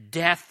 let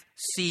death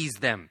seize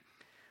them.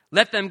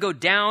 Let them go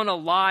down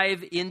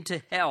alive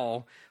into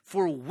hell,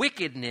 for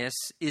wickedness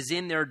is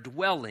in their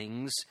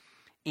dwellings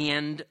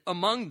and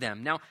among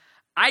them. Now,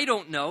 I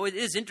don't know. It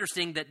is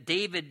interesting that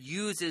David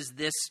uses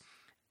this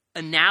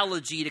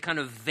analogy to kind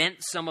of vent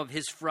some of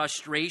his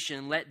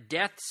frustration. Let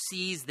death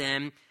seize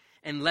them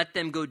and let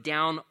them go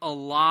down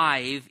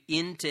alive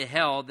into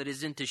hell, that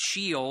is into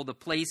Sheol, the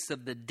place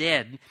of the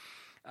dead,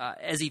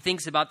 as he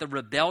thinks about the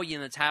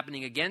rebellion that's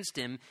happening against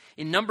him.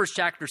 In Numbers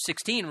chapter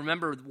 16,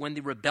 remember when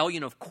the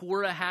rebellion of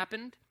Korah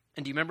happened?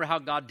 And do you remember how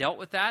God dealt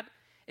with that?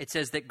 It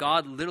says that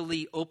God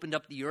literally opened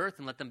up the earth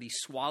and let them be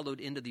swallowed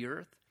into the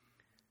earth.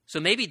 So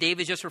maybe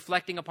David's just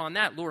reflecting upon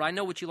that. Lord, I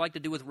know what you like to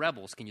do with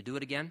rebels. Can you do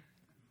it again?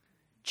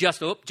 Just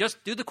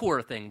do the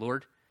Korah thing,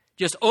 Lord.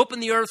 Just open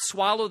the earth,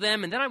 swallow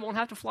them, and then I won't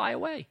have to fly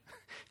away.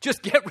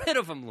 Just get rid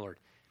of them, Lord.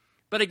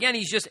 But again,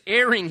 he's just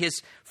airing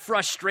his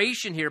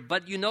frustration here.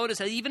 But you notice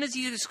that even as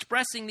he's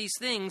expressing these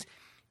things,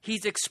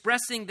 he's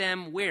expressing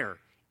them where?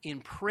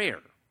 In prayer.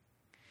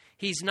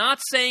 He's not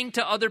saying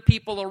to other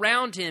people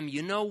around him,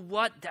 you know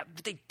what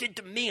they did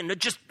to me, and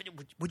just,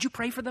 would you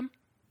pray for them?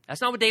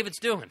 That's not what David's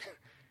doing.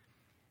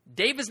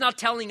 David's not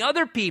telling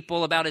other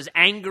people about his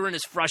anger and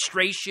his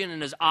frustration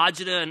and his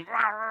agita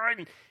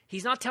and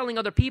he's not telling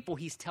other people.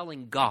 He's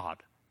telling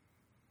God.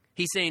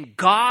 He's saying,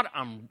 God,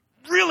 I'm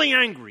really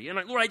angry. And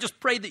Lord, I just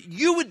pray that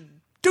you would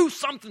do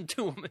something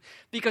to him.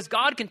 Because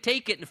God can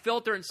take it and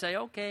filter and say,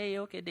 okay,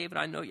 David,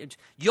 I know you.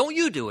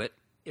 You do it.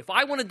 If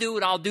I want to do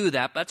it, I'll do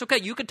that. But that's okay.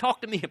 You can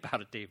talk to me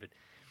about it, David.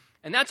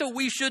 And that's what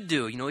we should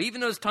do.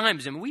 Even those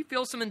times, we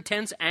feel some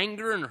intense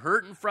anger and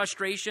hurt and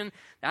frustration.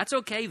 That's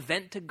okay.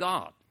 Vent to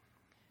God.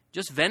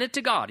 Just vent it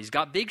to God. He's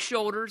got big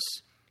shoulders.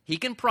 He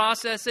can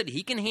process it.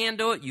 He can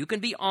handle it. You can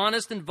be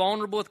honest and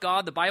vulnerable with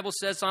God. The Bible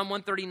says, Psalm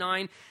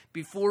 139,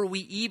 before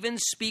we even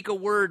speak a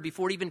word,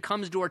 before it even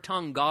comes to our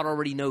tongue, God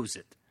already knows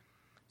it.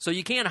 So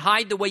you can't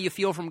hide the way you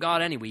feel from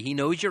God anyway. He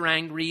knows you're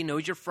angry. He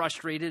knows you're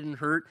frustrated and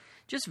hurt.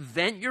 Just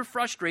vent your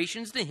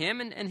frustrations to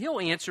him, and he'll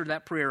answer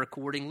that prayer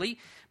accordingly.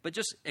 But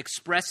just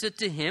express it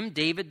to him.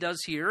 David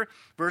does here.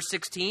 Verse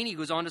 16, he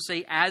goes on to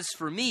say, as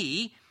for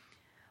me,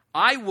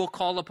 I will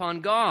call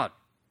upon God,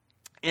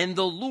 and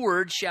the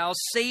Lord shall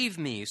save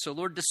me. So,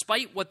 Lord,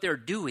 despite what they're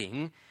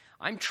doing,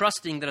 I'm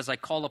trusting that as I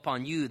call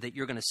upon you, that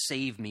you're going to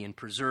save me and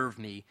preserve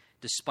me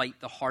despite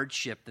the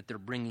hardship that they're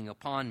bringing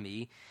upon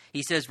me.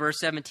 He says, verse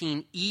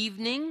 17,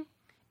 evening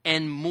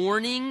and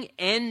morning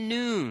and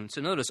noon.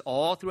 So notice,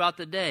 all throughout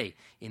the day.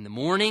 In the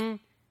morning,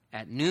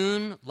 at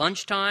noon,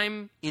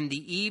 lunchtime, in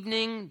the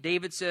evening,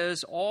 David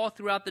says, all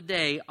throughout the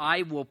day,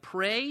 I will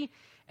pray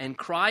and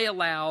cry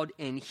aloud,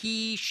 and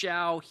he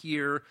shall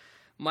hear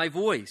my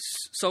voice.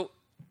 So,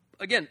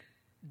 again,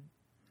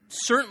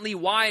 certainly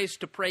wise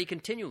to pray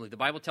continually. The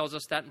Bible tells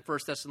us that in 1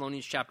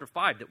 Thessalonians chapter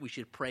 5, that we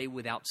should pray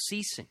without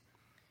ceasing,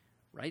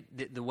 right?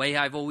 The way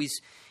I've always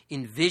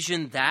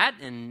envisioned that,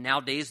 and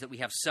nowadays that we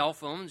have cell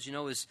phones,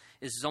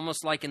 is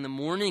almost like in the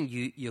morning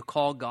you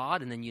call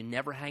God and then you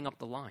never hang up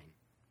the line.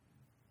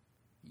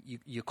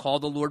 You call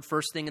the Lord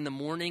first thing in the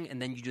morning,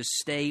 and then you just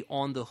stay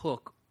on the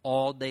hook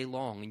all day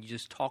long, and you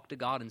just talk to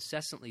God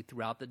incessantly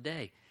throughout the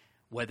day.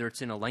 Whether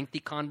it's in a lengthy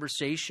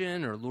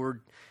conversation or,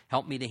 Lord,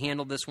 help me to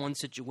handle this one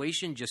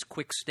situation, just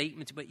quick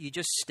statements, but you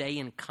just stay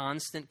in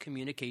constant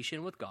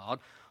communication with God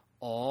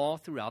all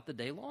throughout the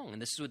day long.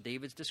 And this is what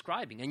David's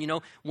describing.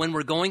 And when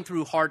we're going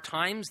through hard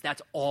times,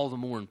 that's all the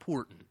more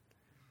important.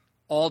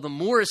 All the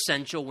more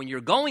essential when you're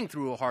going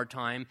through a hard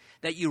time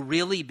that you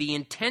really be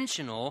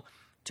intentional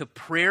to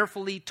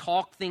prayerfully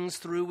talk things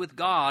through with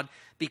God,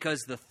 because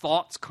the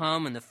thoughts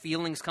come and the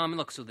feelings come. And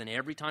look, so then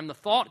every time the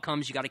thought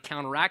comes, you got to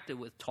counteract it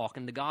with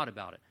talking to God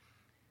about it.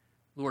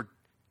 Lord,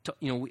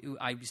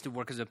 I used to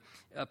work as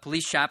a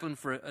police chaplain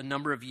for a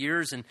number of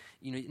years, and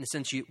in a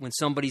sense, when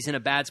somebody's in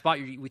a bad spot,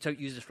 we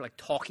use this for like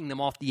talking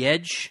them off the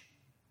edge.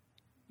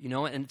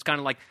 And it's kind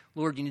of like,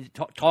 Lord, you need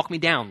to talk me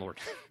down, Lord.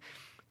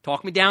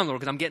 Talk me down,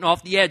 Lord, because I'm getting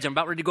off the edge. I'm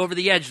about ready to go over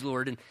the edge,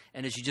 Lord.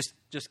 And as you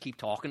just keep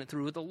talking it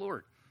through with the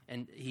Lord.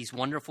 And he's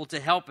wonderful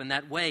to help in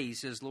that way. He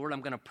says, Lord,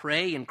 I'm going to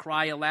pray and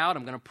cry aloud.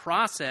 I'm going to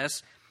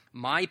process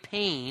my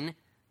pain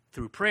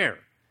through prayer.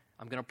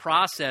 I'm going to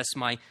process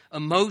my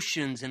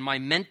emotions and my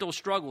mental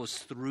struggles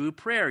through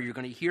prayer. You're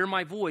going to hear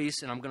my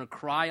voice, and I'm going to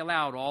cry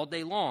aloud all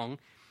day long.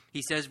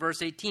 He says,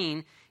 verse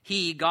 18,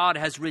 He, God,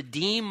 has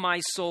redeemed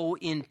my soul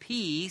in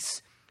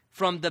peace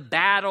from the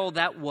battle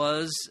that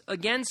was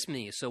against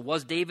me. So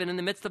was David in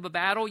the midst of a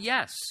battle?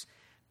 Yes.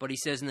 But he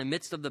says, in the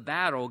midst of the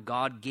battle,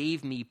 God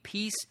gave me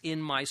peace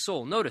in my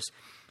soul. Notice,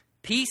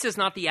 peace is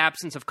not the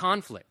absence of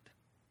conflict.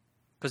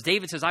 Because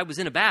David says, I was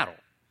in a battle.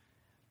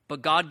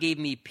 But God gave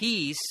me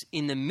peace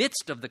in the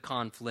midst of the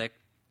conflict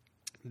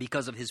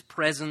because of his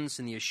presence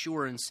and the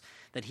assurance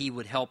that he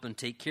would help and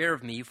take care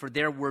of me. For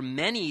there were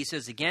many, he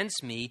says,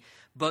 against me,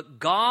 but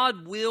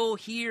God will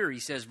hear, he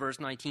says, verse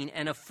 19,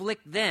 and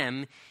afflict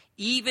them,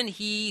 even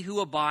he who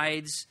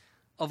abides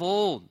of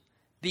old.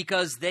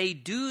 Because they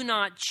do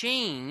not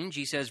change,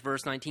 he says,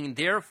 verse 19,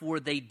 therefore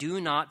they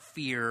do not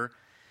fear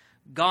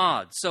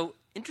God. So,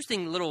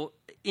 interesting little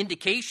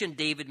indication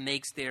David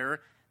makes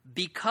there.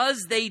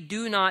 Because they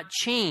do not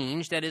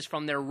change, that is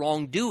from their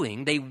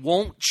wrongdoing, they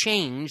won't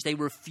change, they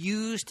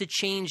refuse to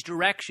change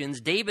directions.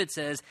 David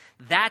says,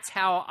 that's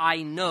how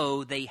I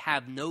know they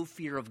have no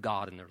fear of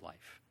God in their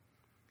life.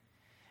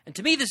 And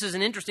to me, this is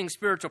an interesting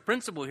spiritual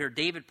principle here.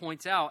 David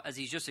points out, as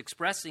he's just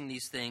expressing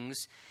these things,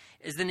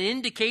 is an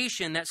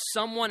indication that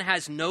someone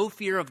has no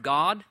fear of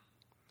God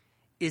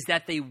is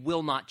that they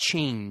will not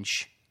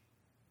change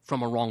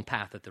from a wrong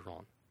path that they're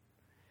on.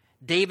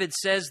 David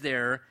says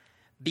there,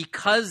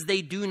 because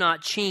they do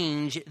not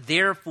change,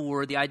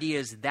 therefore, the idea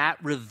is that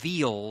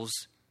reveals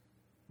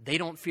they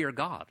don't fear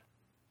God.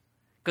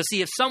 Because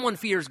see, if someone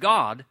fears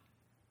God,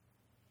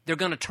 they're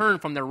going to turn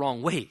from their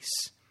wrong ways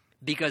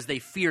because they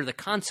fear the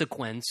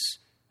consequence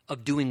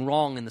of doing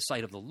wrong in the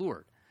sight of the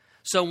Lord.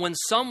 So when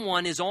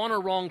someone is on a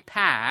wrong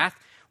path,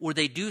 or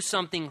they do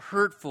something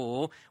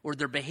hurtful, or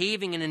they're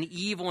behaving in an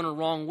evil and a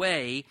wrong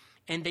way,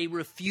 and they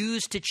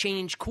refuse to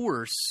change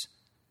course,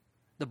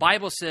 the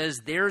Bible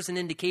says there's an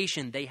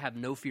indication they have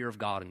no fear of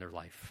God in their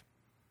life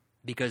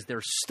because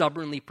they're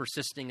stubbornly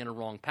persisting in a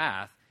wrong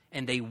path,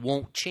 and they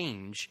won't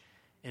change.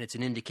 And it's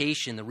an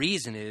indication, the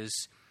reason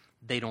is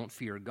they don't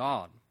fear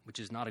God, which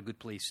is not a good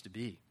place to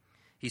be.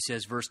 He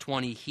says, verse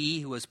 20, he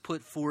who has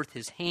put forth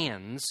his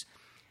hands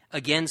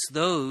against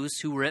those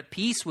who were at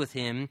peace with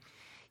him,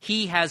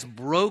 he has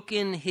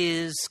broken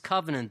his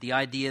covenant. The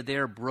idea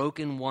there,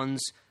 broken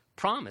one's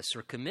promise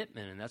or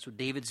commitment. And that's what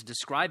David's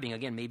describing.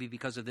 Again, maybe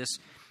because of this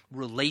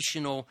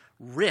relational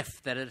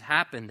rift that had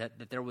happened,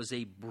 that there was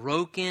a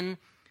broken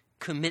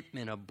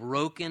commitment, a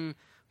broken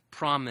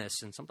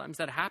promise. And sometimes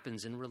that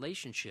happens in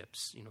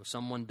relationships. You know,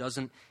 someone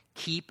doesn't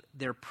keep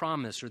their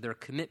promise or their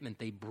commitment.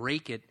 They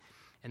break it,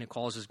 and it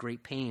causes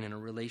great pain in a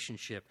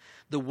relationship.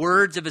 The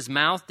words of his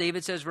mouth,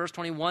 David says, verse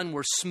 21,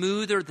 were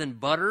smoother than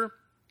butter,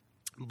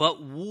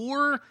 but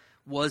war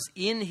was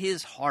in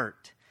his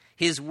heart.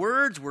 His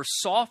words were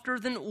softer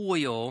than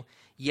oil,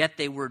 yet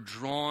they were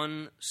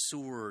drawn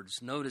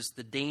swords. Notice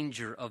the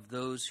danger of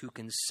those who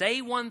can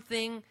say one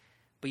thing,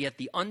 but yet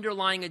the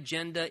underlying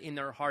agenda in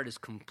their heart is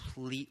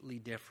completely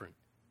different.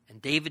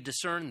 And David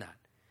discerned that.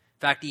 In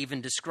fact, he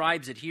even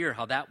describes it here,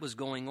 how that was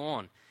going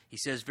on. He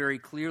says very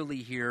clearly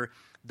here,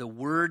 the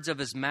words of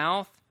his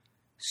mouth,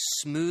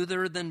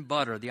 smoother than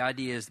butter. The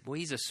idea is, boy,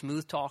 he's a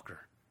smooth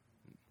talker.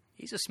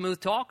 He's a smooth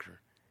talker.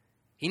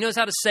 He knows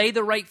how to say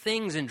the right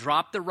things and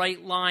drop the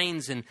right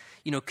lines and,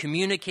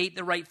 communicate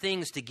the right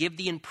things to give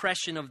the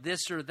impression of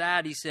this or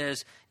that. He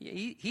says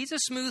he's a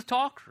smooth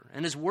talker,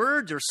 and his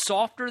words are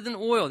softer than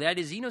oil. The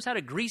idea is he knows how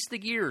to grease the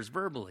gears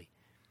verbally.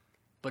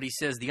 But he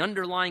says the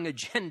underlying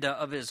agenda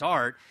of his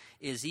heart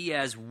is he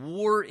has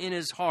war in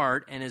his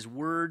heart, and his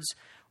words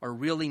are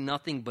really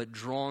nothing but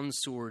drawn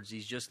swords.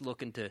 He's just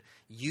looking to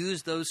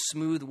use those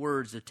smooth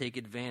words to take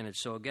advantage.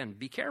 So again,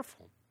 be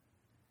careful.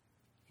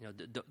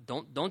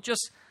 Don't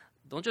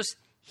just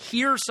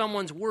hear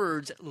someone's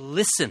words.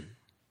 Listen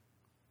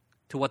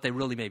to what they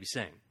really may be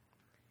saying,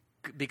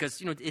 because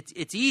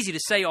it's easy to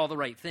say all the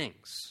right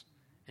things,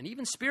 and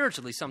even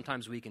spiritually,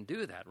 sometimes we can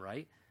do that,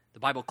 right? The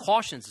Bible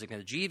cautions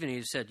against it. Even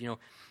he said,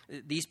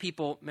 these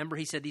people. Remember,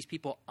 he said, these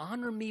people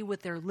honor me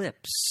with their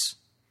lips,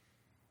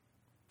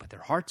 but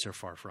their hearts are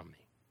far from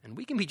me. And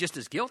we can be just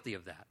as guilty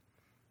of that.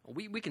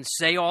 We can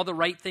say all the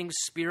right things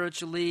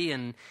spiritually,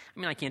 and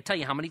I can't tell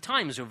you how many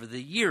times over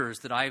the years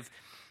that I've,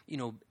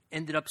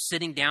 ended up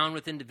sitting down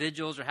with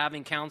individuals or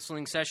having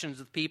counseling sessions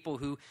with people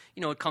who,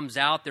 it comes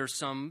out there's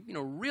some,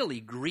 really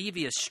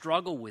grievous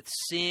struggle with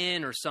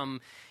sin or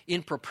some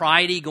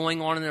impropriety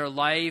going on in their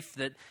life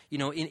that,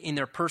 in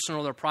their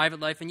personal or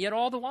private life, and yet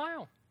all the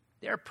while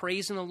they're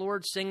praising the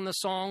Lord, singing the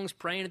songs,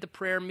 praying at the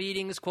prayer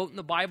meetings, quoting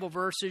the Bible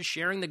verses,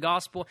 sharing the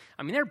gospel.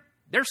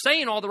 They're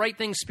saying all the right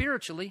things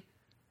spiritually,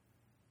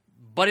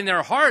 but in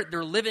their heart,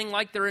 they're living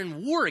like they're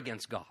in war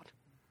against God.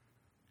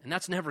 And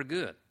that's never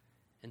good.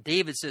 And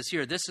David says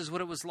here, this is what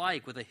it was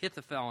like with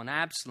Ahithophel and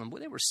Absalom.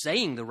 Well, they were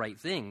saying the right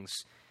things,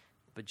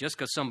 but just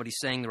because somebody's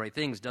saying the right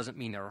things doesn't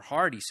mean their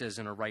heart, he says,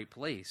 in a right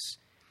place.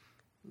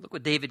 Look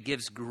what David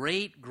gives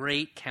great,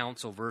 great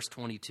counsel, verse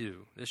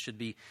 22. This should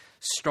be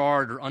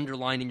starred or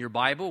underlined in your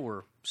Bible,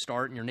 or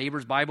start in your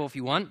neighbor's Bible if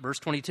you want. Verse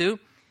 22,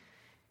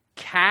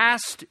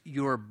 cast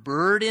your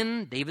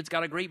burden. David's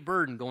got a great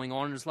burden going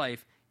on in his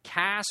life.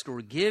 Cast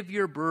or give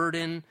your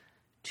burden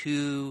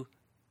to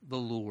the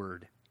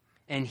Lord,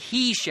 and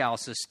he shall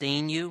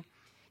sustain you.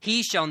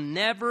 He shall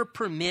never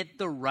permit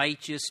the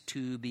righteous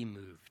to be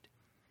moved.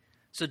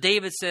 So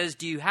David says,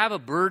 do you have a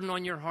burden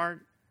on your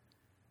heart?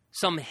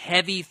 Some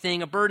heavy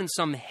thing, a burden,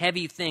 some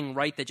heavy thing,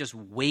 right, that just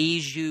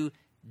weighs you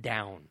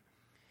down.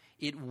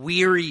 It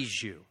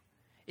wearies you.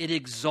 It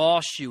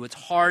exhausts you. It's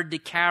hard to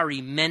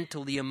carry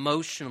mentally,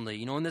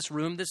 emotionally. In this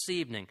room this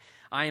evening,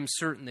 I am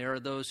certain there are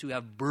those who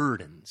have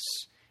burdens,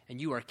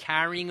 and you are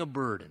carrying a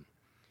burden.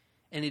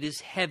 And it is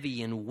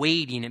heavy and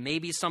weighty. It may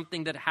be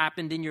something that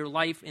happened in your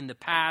life in the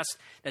past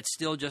that's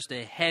still just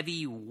a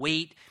heavy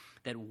weight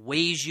that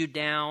weighs you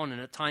down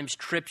and at times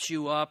trips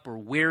you up or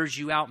wears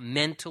you out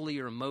mentally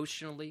or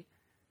emotionally.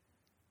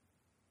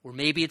 Or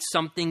maybe it's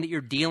something that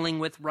you're dealing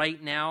with right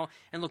now.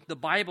 And look, the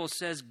Bible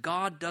says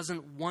God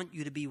doesn't want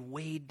you to be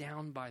weighed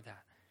down by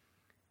that.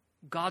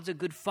 God's a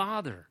good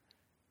father.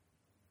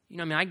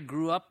 I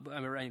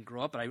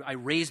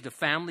raised a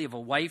family of a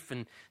wife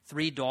and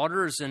 3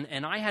 daughters,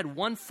 and I had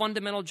one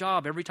fundamental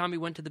job every time we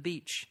went to the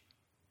beach.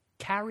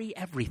 Carry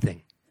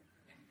everything.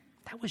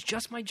 That was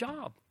just my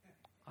job.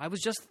 I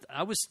was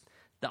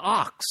the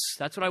ox.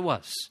 That's what I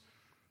was.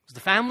 I was the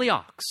family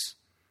ox.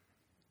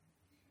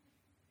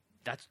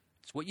 That's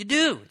what you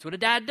do. It's what a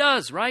dad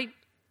does, right?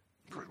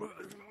 By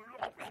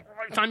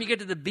the time you get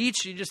to the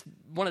beach, you just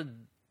want to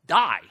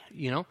die,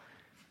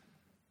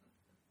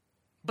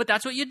 But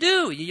that's what you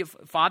do. Your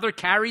father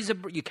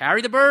you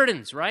carry the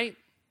burdens, right?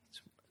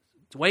 It's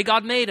the way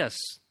God made us.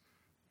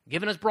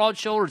 Giving us broad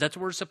shoulders, that's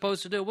what we're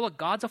supposed to do. Well, look,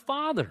 God's a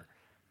father.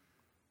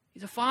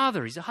 He's a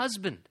father. He's a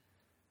husband.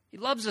 He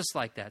loves us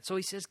like that. So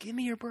he says, give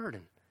me your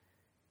burden.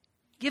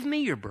 Give me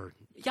your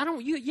burden.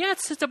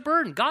 It's a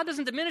burden. God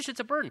doesn't diminish, it's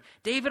a burden.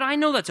 David, I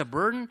know that's a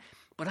burden,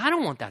 but I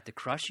don't want that to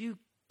crush you.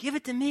 Give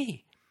it to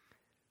me.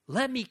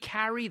 Let me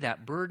carry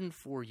that burden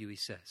for you, he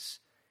says.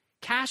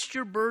 Cast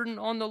your burden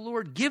on the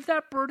Lord. Give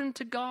that burden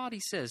to God, he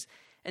says,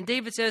 And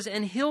David says,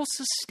 and he'll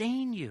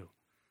sustain you.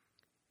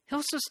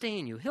 He'll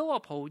sustain you. He'll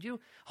uphold you.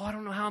 Oh, I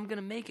don't know how I'm going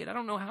to make it. I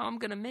don't know how I'm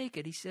going to make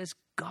it. He says,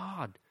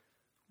 God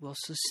will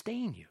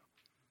sustain you.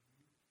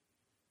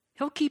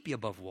 He'll keep you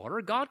above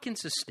water. God can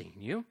sustain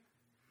you.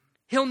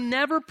 He'll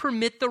never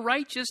permit the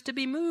righteous to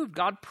be moved.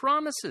 God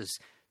promises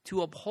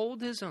to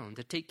uphold his own,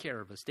 to take care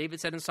of us. David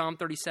said in Psalm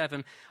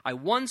 37, I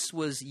once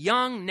was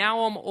young,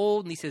 now I'm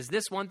old. And he says,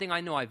 this one thing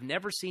I know, I've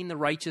never seen the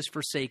righteous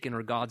forsaken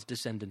or God's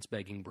descendants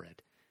begging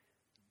bread.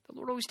 The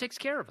Lord always takes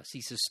care of us.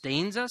 He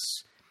sustains us.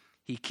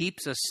 He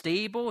keeps us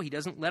stable. He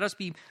doesn't let us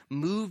be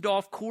moved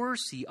off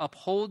course. He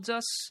upholds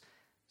us.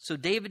 So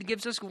David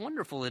gives us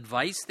wonderful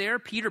advice there.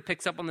 Peter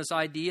picks up on this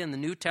idea in the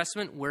New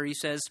Testament where he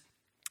says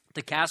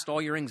to cast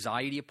all your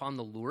anxiety upon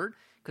the Lord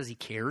because he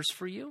cares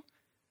for you.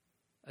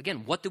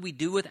 Again, what do we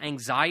do with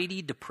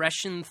anxiety,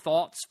 depression,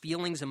 thoughts,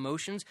 feelings,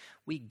 emotions?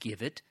 We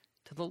give it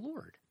to the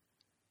Lord.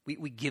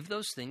 We give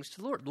those things to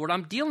the Lord. Lord,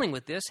 I'm dealing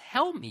with this.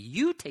 Help me.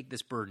 You take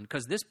this burden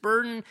because this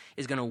burden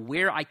is going to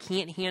wear. I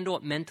can't handle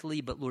it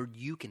mentally, but Lord,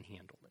 you can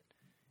handle it.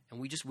 And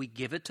we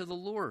give it to the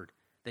Lord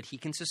that he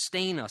can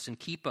sustain us and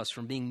keep us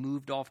from being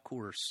moved off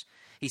course.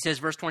 He says,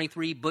 verse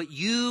 23, but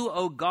you,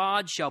 O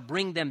God, shall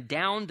bring them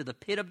down to the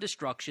pit of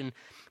destruction.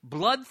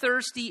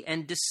 Bloodthirsty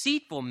and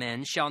deceitful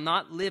men shall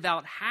not live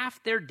out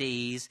half their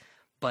days,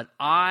 but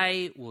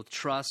I will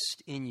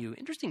trust in you.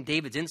 Interesting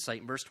David's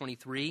insight in verse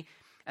 23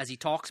 as he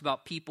talks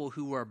about people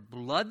who are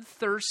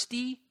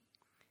bloodthirsty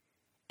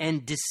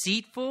and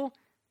deceitful.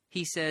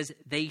 He says,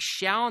 they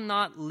shall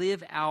not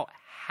live out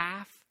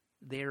half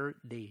their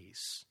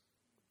days.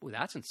 Boy,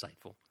 that's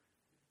insightful.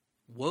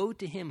 Woe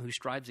to him who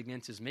strives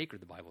against his maker,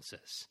 the Bible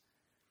says.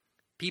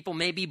 People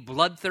may be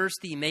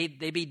bloodthirsty,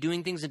 they be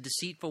doing things in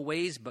deceitful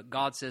ways, but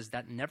God says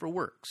that never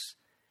works.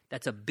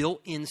 That's a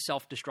built-in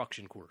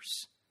self-destruction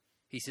course.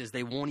 He says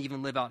they won't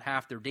even live out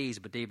half their days,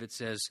 but David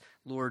says,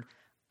 Lord,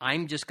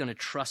 I'm just going to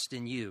trust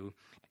in you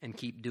and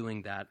keep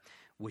doing that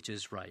which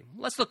is right.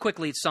 Let's look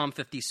quickly at Psalm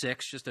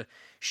 56, just a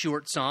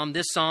short psalm.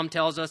 This psalm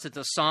tells us it's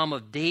a psalm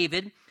of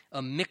David,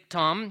 a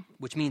miktam,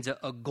 which means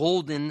a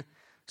golden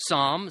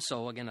psalm.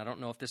 So again, I don't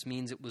know if this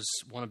means it was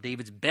one of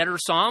David's better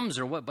psalms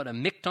or what, but a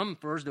miktam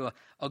refers to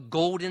a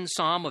golden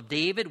psalm of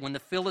David when the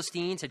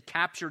Philistines had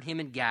captured him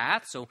in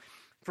Gath. So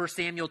 1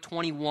 Samuel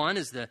 21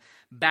 is the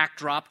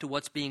backdrop to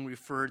what's being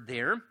referred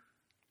there.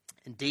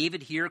 And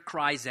David here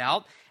cries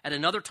out at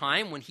another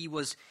time when he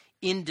was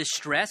in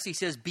distress. He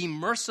says, be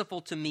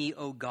merciful to me,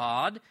 O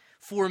God,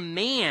 for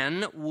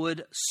man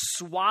would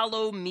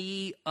swallow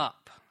me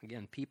up.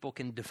 Again, people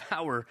can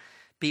devour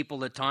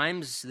people at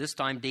times. This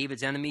time,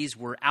 David's enemies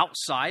were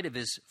outside of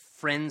his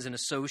friends and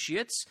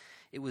associates.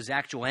 It was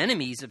actual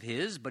enemies of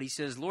his, but he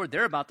says, Lord,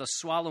 they're about to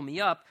swallow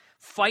me up.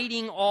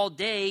 Fighting all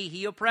day,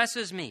 he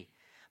oppresses me.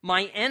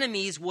 My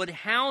enemies would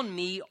hound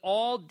me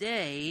all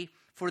day,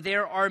 for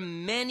there are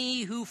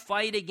many who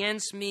fight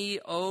against me,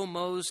 O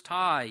Most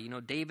High. You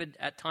know, David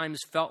at times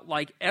felt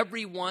like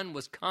everyone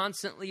was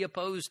constantly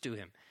opposed to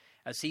him.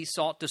 As he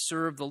sought to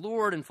serve the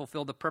Lord and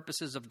fulfill the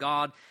purposes of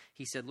God,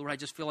 he said, Lord, I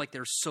just feel like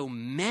there's so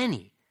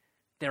many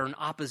that are in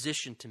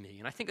opposition to me.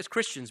 And I think as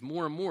Christians,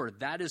 more and more,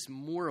 that is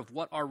more of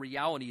what our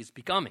reality is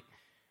becoming.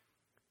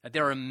 That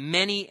there are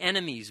many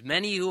enemies,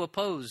 many who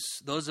oppose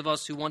those of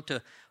us who want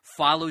to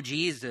follow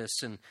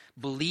Jesus and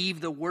believe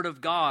the word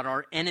of God,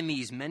 our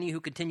enemies, many who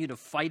continue to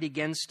fight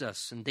against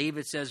us. And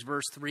David says,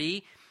 verse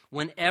 3,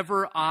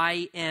 whenever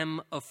I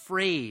am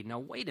afraid. Now,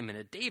 wait a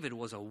minute. David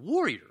was a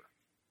warrior,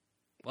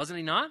 wasn't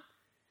he not?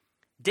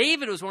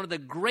 David was one of the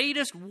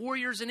greatest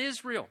warriors in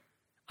Israel.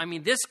 I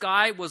mean, this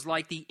guy was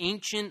like the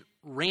ancient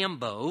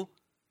Rambo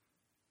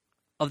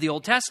of the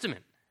Old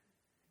Testament.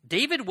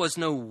 David was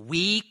no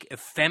weak,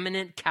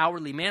 effeminate,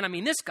 cowardly man. I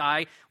mean, this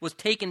guy was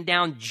taking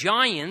down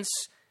giants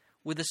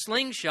with a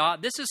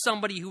slingshot. This is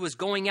somebody who was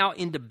going out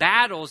into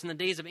battles in the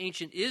days of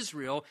ancient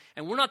Israel.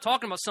 And we're not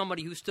talking about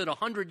somebody who stood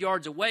 100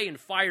 yards away and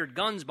fired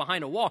guns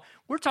behind a wall.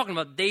 We're talking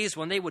about days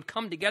when they would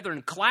come together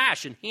and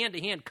clash in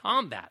hand-to-hand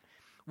combat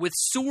with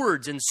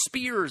swords and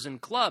spears and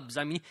clubs.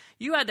 I mean,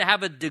 you had to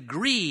have a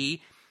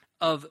degree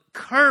of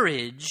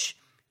courage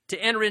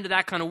to enter into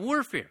that kind of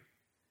warfare.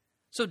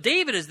 So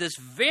David is this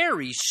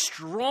very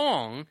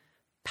strong,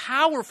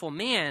 powerful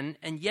man,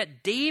 and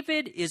yet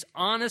David is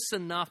honest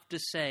enough to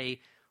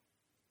say,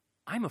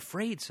 I'm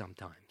afraid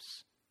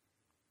sometimes.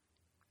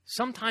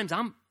 Sometimes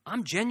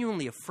I'm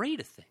genuinely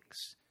afraid of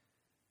things.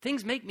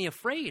 Things make me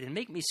afraid and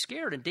make me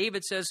scared. And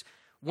David says,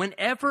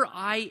 whenever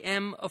I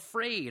am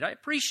afraid. I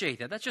appreciate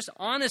that. That's just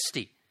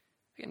honesty.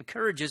 Again,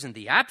 courage isn't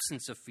the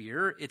absence of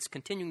fear. It's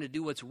continuing to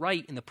do what's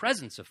right in the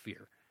presence of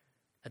fear.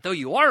 That though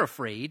you are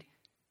afraid,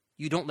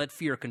 you don't let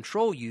fear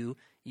control you.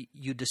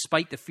 You,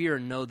 despite the fear,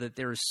 know that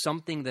there is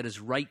something that is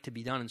right to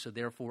be done, and so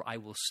therefore I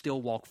will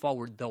still walk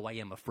forward, though I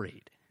am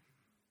afraid,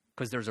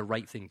 because there's a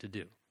right thing to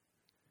do.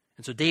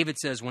 And so David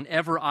says,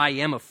 whenever I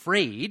am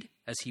afraid,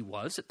 as he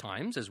was at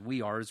times, as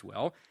we are as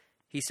well,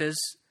 he says,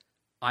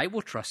 I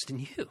will trust in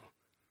you.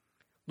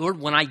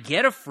 Lord, when I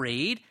get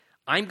afraid,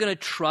 I'm going to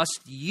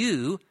trust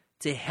you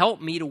to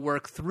help me to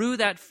work through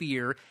that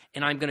fear,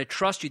 and I'm going to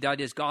trust you. The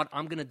idea is, God,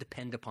 I'm going to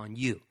depend upon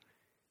you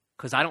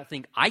because I don't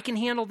think I can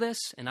handle this,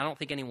 and I don't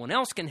think anyone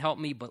else can help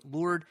me, but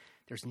Lord,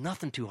 there's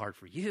nothing too hard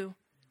for you.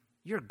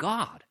 You're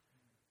God.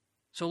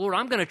 So, Lord,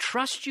 I'm going to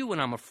trust you when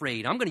I'm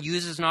afraid. I'm going to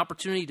use this as an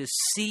opportunity to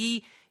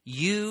see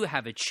you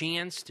have a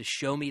chance to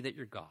show me that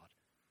you're God,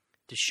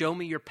 to show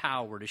me your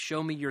power, to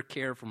show me your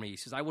care for me. He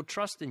says, I will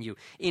trust in you.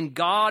 In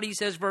God, he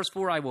says, verse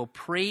 4, I will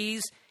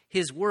praise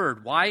his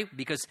word. Why?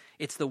 Because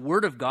it's the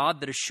word of God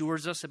that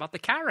assures us about the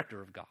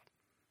character of God.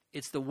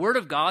 It's the word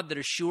of God that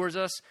assures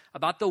us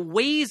about the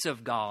ways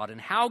of God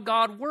and how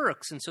God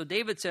works. And so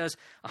David says,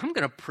 I'm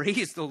going to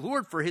praise the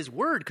Lord for his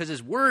word because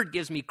his word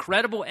gives me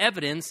credible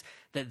evidence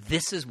that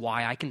this is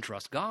why I can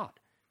trust God,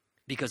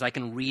 because I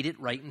can read it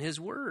right in his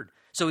word.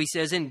 So he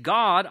says, in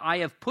God, I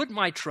have put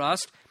my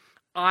trust.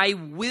 I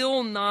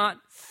will not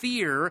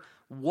fear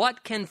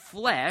what can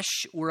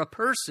flesh or a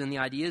person, the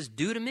idea is,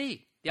 do to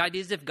me. The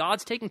idea is if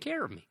God's taking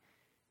care of me.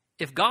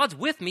 If God's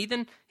with me,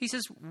 then he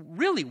says,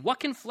 really, what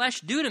can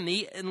flesh do to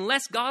me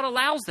unless God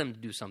allows them to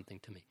do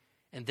something to me?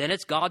 And then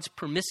it's God's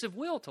permissive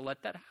will to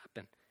let that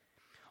happen.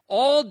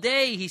 All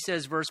day, he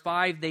says, verse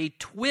 5, they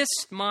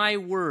twist my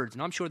words.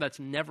 And I'm sure that's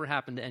never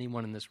happened to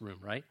anyone in this room,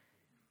 right?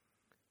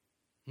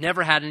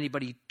 Never had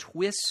anybody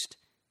twist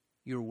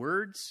your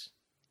words.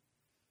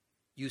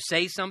 You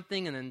say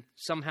something and then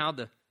somehow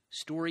the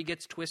story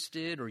gets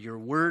twisted or your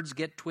words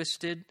get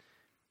twisted.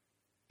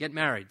 Get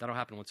married. That'll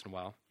happen once in a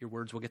while. Your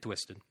words will get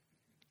twisted.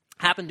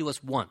 Happened to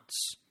us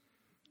once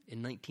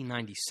in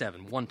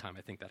 1997. One time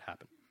I think that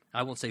happened.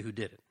 I won't say who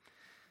did it.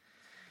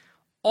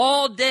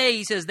 All day,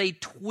 he says, they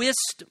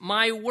twist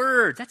my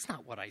words. That's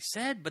not what I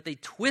said, but they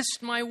twist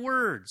my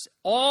words.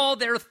 All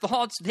their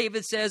thoughts,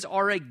 David says,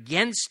 are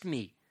against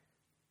me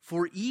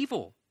for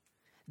evil.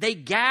 They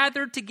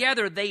gather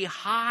together, they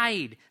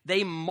hide,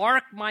 they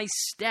mark my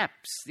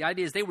steps. The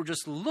idea is they were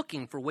just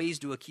looking for ways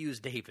to accuse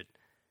David.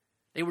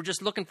 They were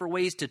just looking for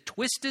ways to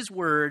twist his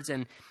words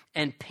and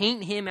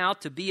paint him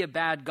out to be a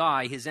bad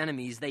guy, his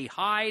enemies. They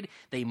hide,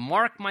 they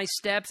mark my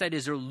steps. That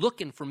is, they're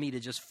looking for me to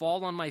just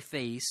fall on my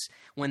face.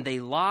 When they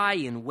lie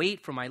in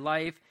wait for my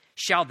life,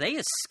 shall they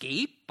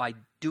escape by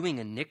doing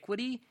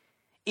iniquity?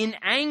 In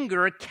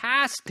anger,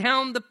 cast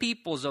down the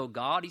peoples, O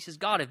God. He says,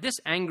 God, if this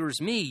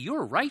angers me,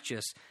 you're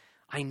righteous.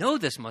 I know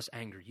this must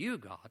anger you,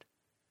 God.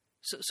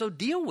 So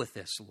deal with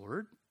this,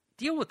 Lord.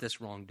 Deal with this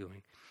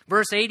wrongdoing.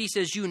 Verse 8, he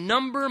says, you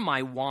number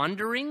my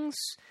wanderings,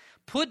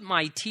 put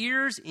my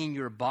tears in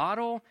your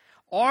bottle.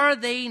 Are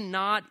they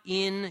not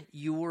in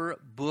your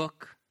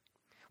book?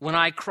 When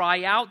I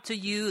cry out to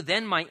you,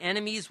 then my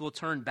enemies will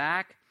turn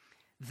back.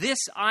 This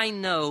I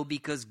know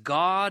because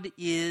God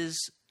is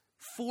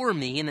for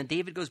me. And then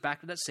David goes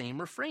back to that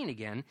same refrain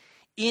again.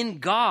 In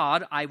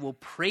God, I will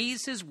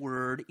praise his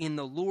word. In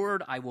the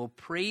Lord, I will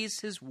praise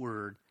his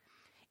word.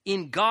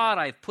 In God,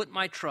 I've put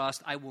my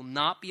trust. I will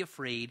not be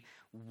afraid.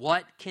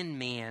 What can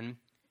man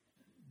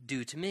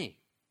do to me?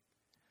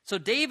 So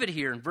David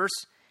here in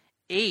verse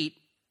 8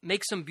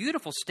 makes some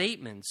beautiful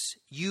statements.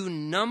 You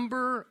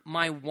number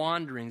my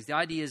wanderings. The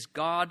idea is,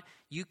 God,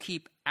 you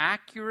keep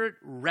accurate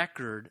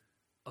record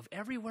of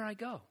everywhere I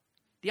go.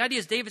 The idea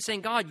is David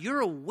saying, God, you're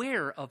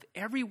aware of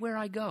everywhere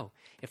I go.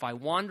 If I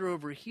wander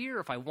over here,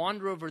 if I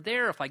wander over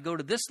there, if I go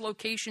to this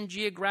location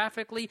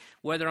geographically,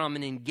 whether I'm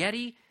in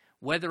En-Gedi,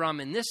 whether I'm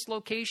in this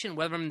location,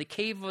 whether I'm in the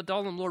cave of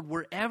Adullam, Lord,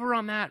 wherever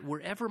I'm at,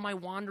 wherever my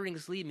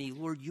wanderings lead me,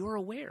 Lord, you're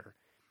aware,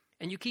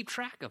 and you keep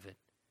track of it.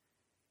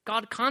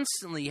 God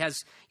constantly has,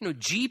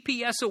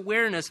 GPS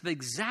awareness of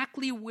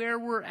exactly where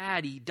we're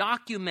at. He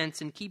documents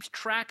and keeps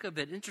track of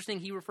it. Interesting,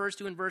 he refers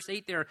to in verse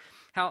 8 there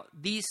how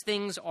these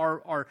things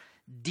are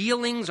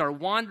dealings, are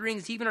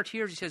wanderings, even our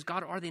tears. He says,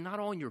 God, are they not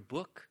all in your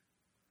book?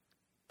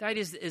 That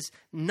is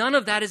none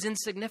of that is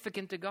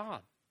insignificant to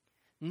God.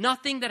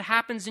 Nothing that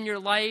happens in your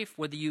life,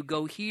 whether you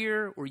go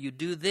here or you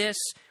do this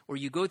or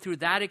you go through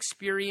that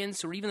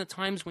experience or even the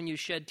times when you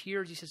shed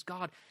tears, he says,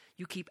 God,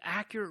 you keep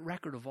accurate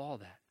record of all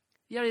that.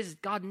 The idea is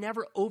God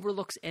never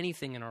overlooks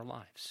anything in our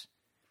lives.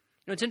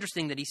 It's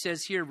interesting that he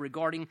says here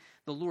regarding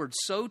the Lord,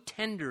 so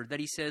tender that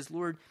he says,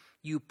 Lord,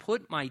 you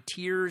put my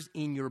tears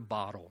in your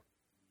bottle.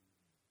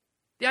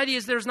 The idea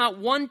is there's not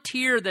one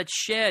tear that's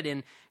shed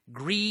in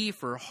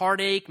grief or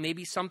heartache,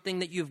 maybe something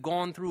that you've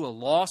gone through, a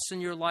loss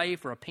in your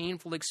life or a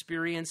painful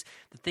experience,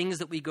 the things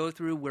that we go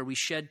through where we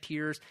shed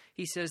tears.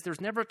 He says there's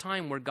never a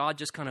time where God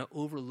just kind of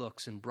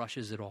overlooks and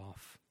brushes it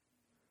off.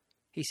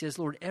 He says,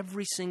 Lord,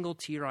 every single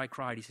tear I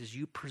cried, he says,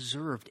 you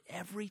preserved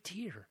every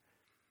tear.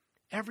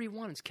 Every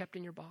one is kept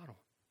in your bottle.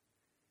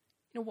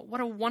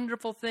 What a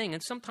wonderful thing.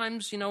 And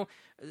sometimes,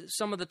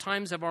 some of the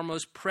times of our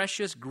most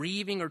precious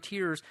grieving or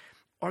tears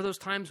are those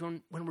times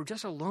when we're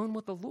just alone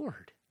with the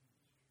Lord.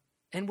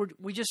 And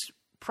we just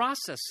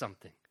process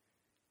something.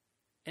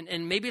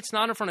 And maybe it's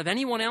not in front of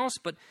anyone else,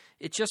 but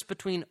it's just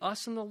between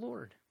us and the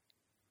Lord.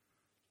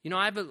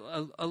 I have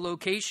a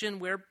location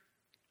where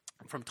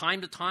from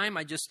time to time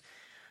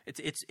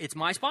it's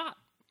my spot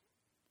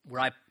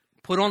where I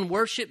put on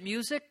worship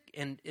music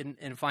and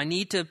if I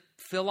need to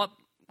fill up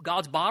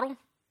God's bottle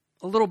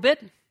a little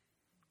bit,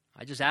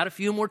 I just add a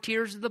few more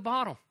tears to the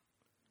bottle.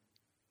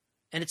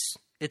 And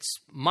it's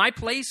my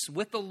place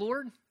with the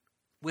Lord,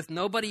 with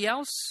nobody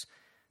else.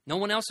 No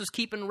one else is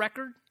keeping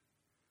record.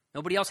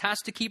 Nobody else has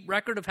to keep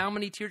record of how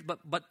many tears,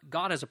 but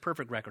God has a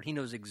perfect record. He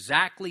knows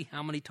exactly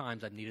how many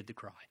times I've needed to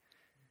cry.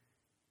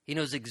 He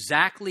knows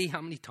exactly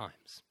how many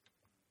times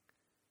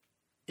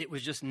it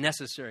was just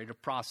necessary to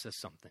process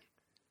something.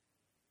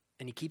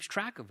 And he keeps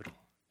track of it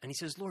all. And he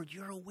says, Lord,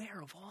 you're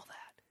aware of all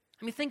that.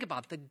 I mean, think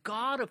about it. The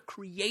God of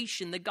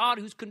creation, the God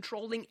who's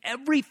controlling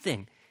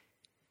everything,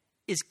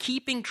 is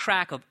keeping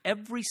track of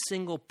every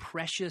single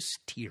precious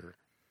tear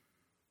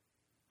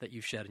that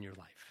you've shed in your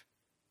life.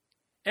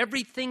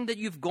 Everything that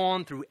you've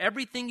gone through,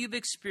 everything you've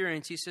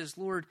experienced, he says,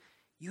 Lord,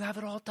 you have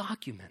it all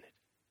documented.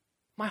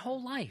 My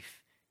whole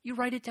life. You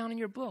write it down in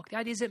your book. The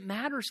idea is it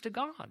matters to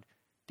God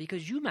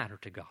because you matter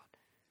to God.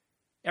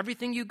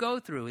 Everything you go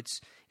through,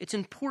 it's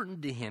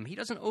important to him. He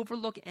doesn't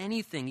overlook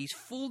anything. He's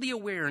fully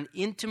aware and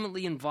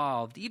intimately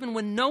involved. Even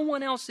when no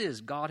one else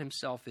is, God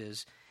himself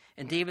is.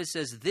 And David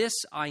says, this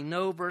I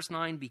know, verse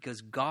 9,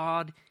 because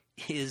God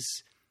is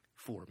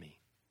for me.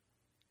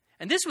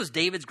 And this was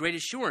David's great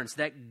assurance,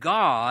 that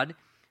God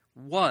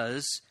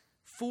was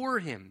for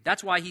him.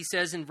 That's why he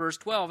says in verse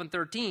 12 and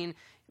 13,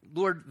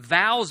 Lord,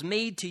 vows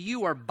made to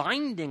you are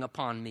binding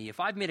upon me. If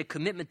I've made a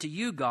commitment to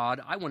you,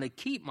 God, I want to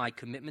keep my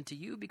commitment to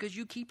you because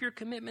you keep your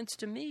commitments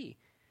to me.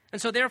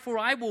 And so therefore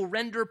I will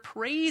render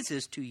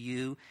praises to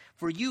you,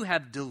 for you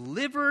have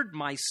delivered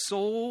my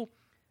soul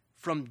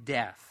from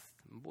death.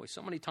 Boy,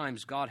 so many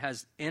times God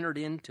has entered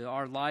into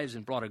our lives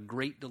and brought a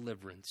great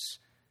deliverance.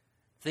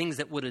 Things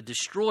that would have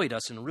destroyed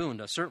us and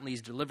ruined us. Certainly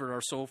he's delivered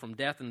our soul from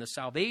death and the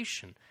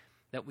salvation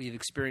that we've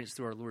experienced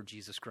through our Lord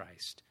Jesus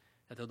Christ.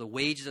 That though the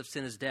wages of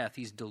sin is death,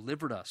 he's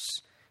delivered us,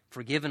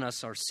 forgiven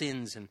us our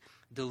sins, and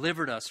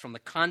delivered us from the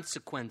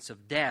consequence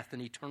of death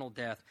and eternal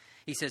death.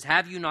 He says,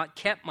 have you not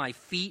kept my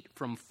feet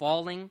from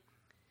falling,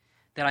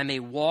 that I may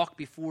walk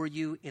before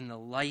you in the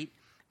light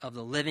of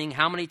the living?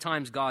 How many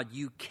times, God,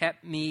 you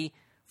kept me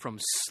from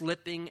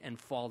slipping and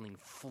falling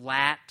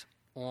flat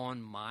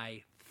on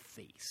my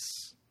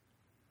face?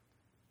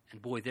 And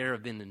boy, there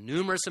have been a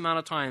numerous amount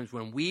of times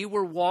when we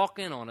were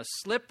walking on a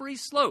slippery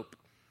slope,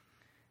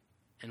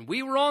 and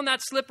we were on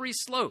that slippery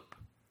slope,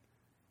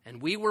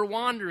 and we were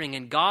wandering,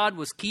 and God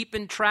was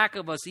keeping track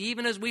of us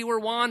even as we were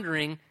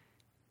wandering,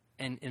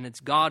 and it's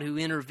God who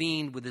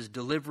intervened with his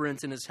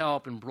deliverance and his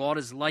help and brought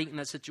his light in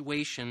that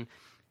situation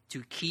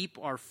to keep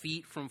our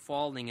feet from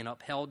falling and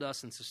upheld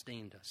us and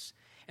sustained us.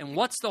 And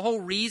what's the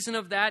whole reason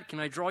of that? Can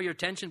I draw your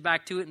attention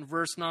back to it in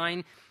verse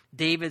 9?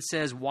 David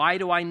says, why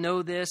do I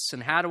know this,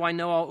 and how do I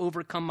know I'll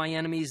overcome my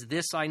enemies?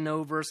 This I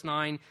know, verse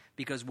 9,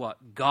 because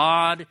what?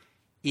 God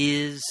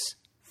is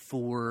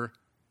for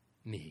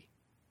me.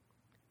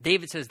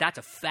 David says that's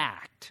a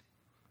fact.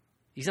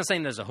 He's not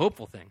saying there's a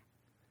hopeful thing.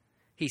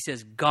 He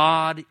says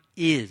God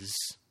is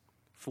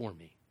for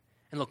me.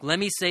 And look, let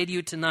me say to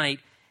you tonight,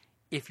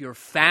 if your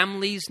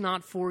family's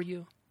not for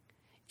you,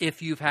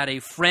 if you've had a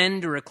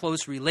friend or a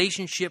close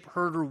relationship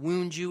hurt or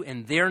wound you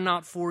and they're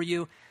not for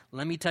you,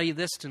 let me tell you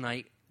this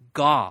tonight,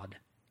 God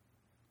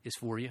is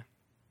for you.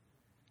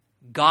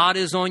 God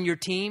is on your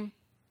team.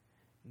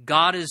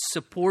 God is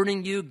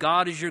supporting you.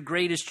 God is your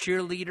greatest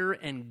cheerleader,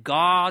 and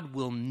God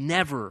will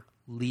never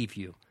leave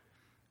you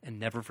and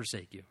never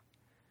forsake you.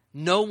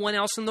 No one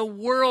else in the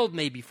world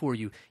may be for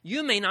you.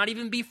 You may not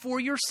even be for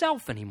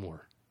yourself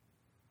anymore.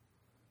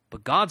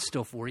 But God's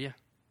still for you.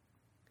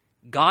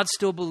 God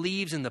still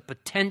believes in the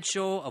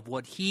potential of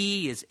what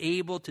he is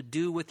able to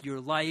do with your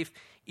life,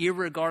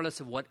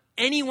 irregardless of what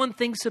anyone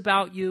thinks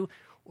about you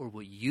or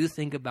what you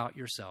think about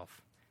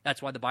yourself.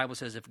 That's why the Bible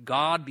says, if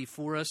God be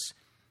for us,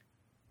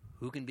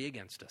 who can be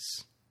against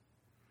us?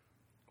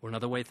 Or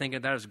another way of thinking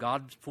of that is,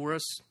 God for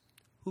us,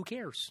 who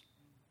cares?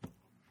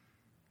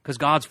 Because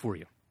God's for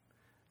you.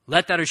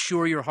 Let that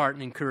assure your heart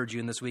and encourage you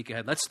in this week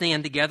ahead. Let's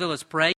stand together. Let's pray.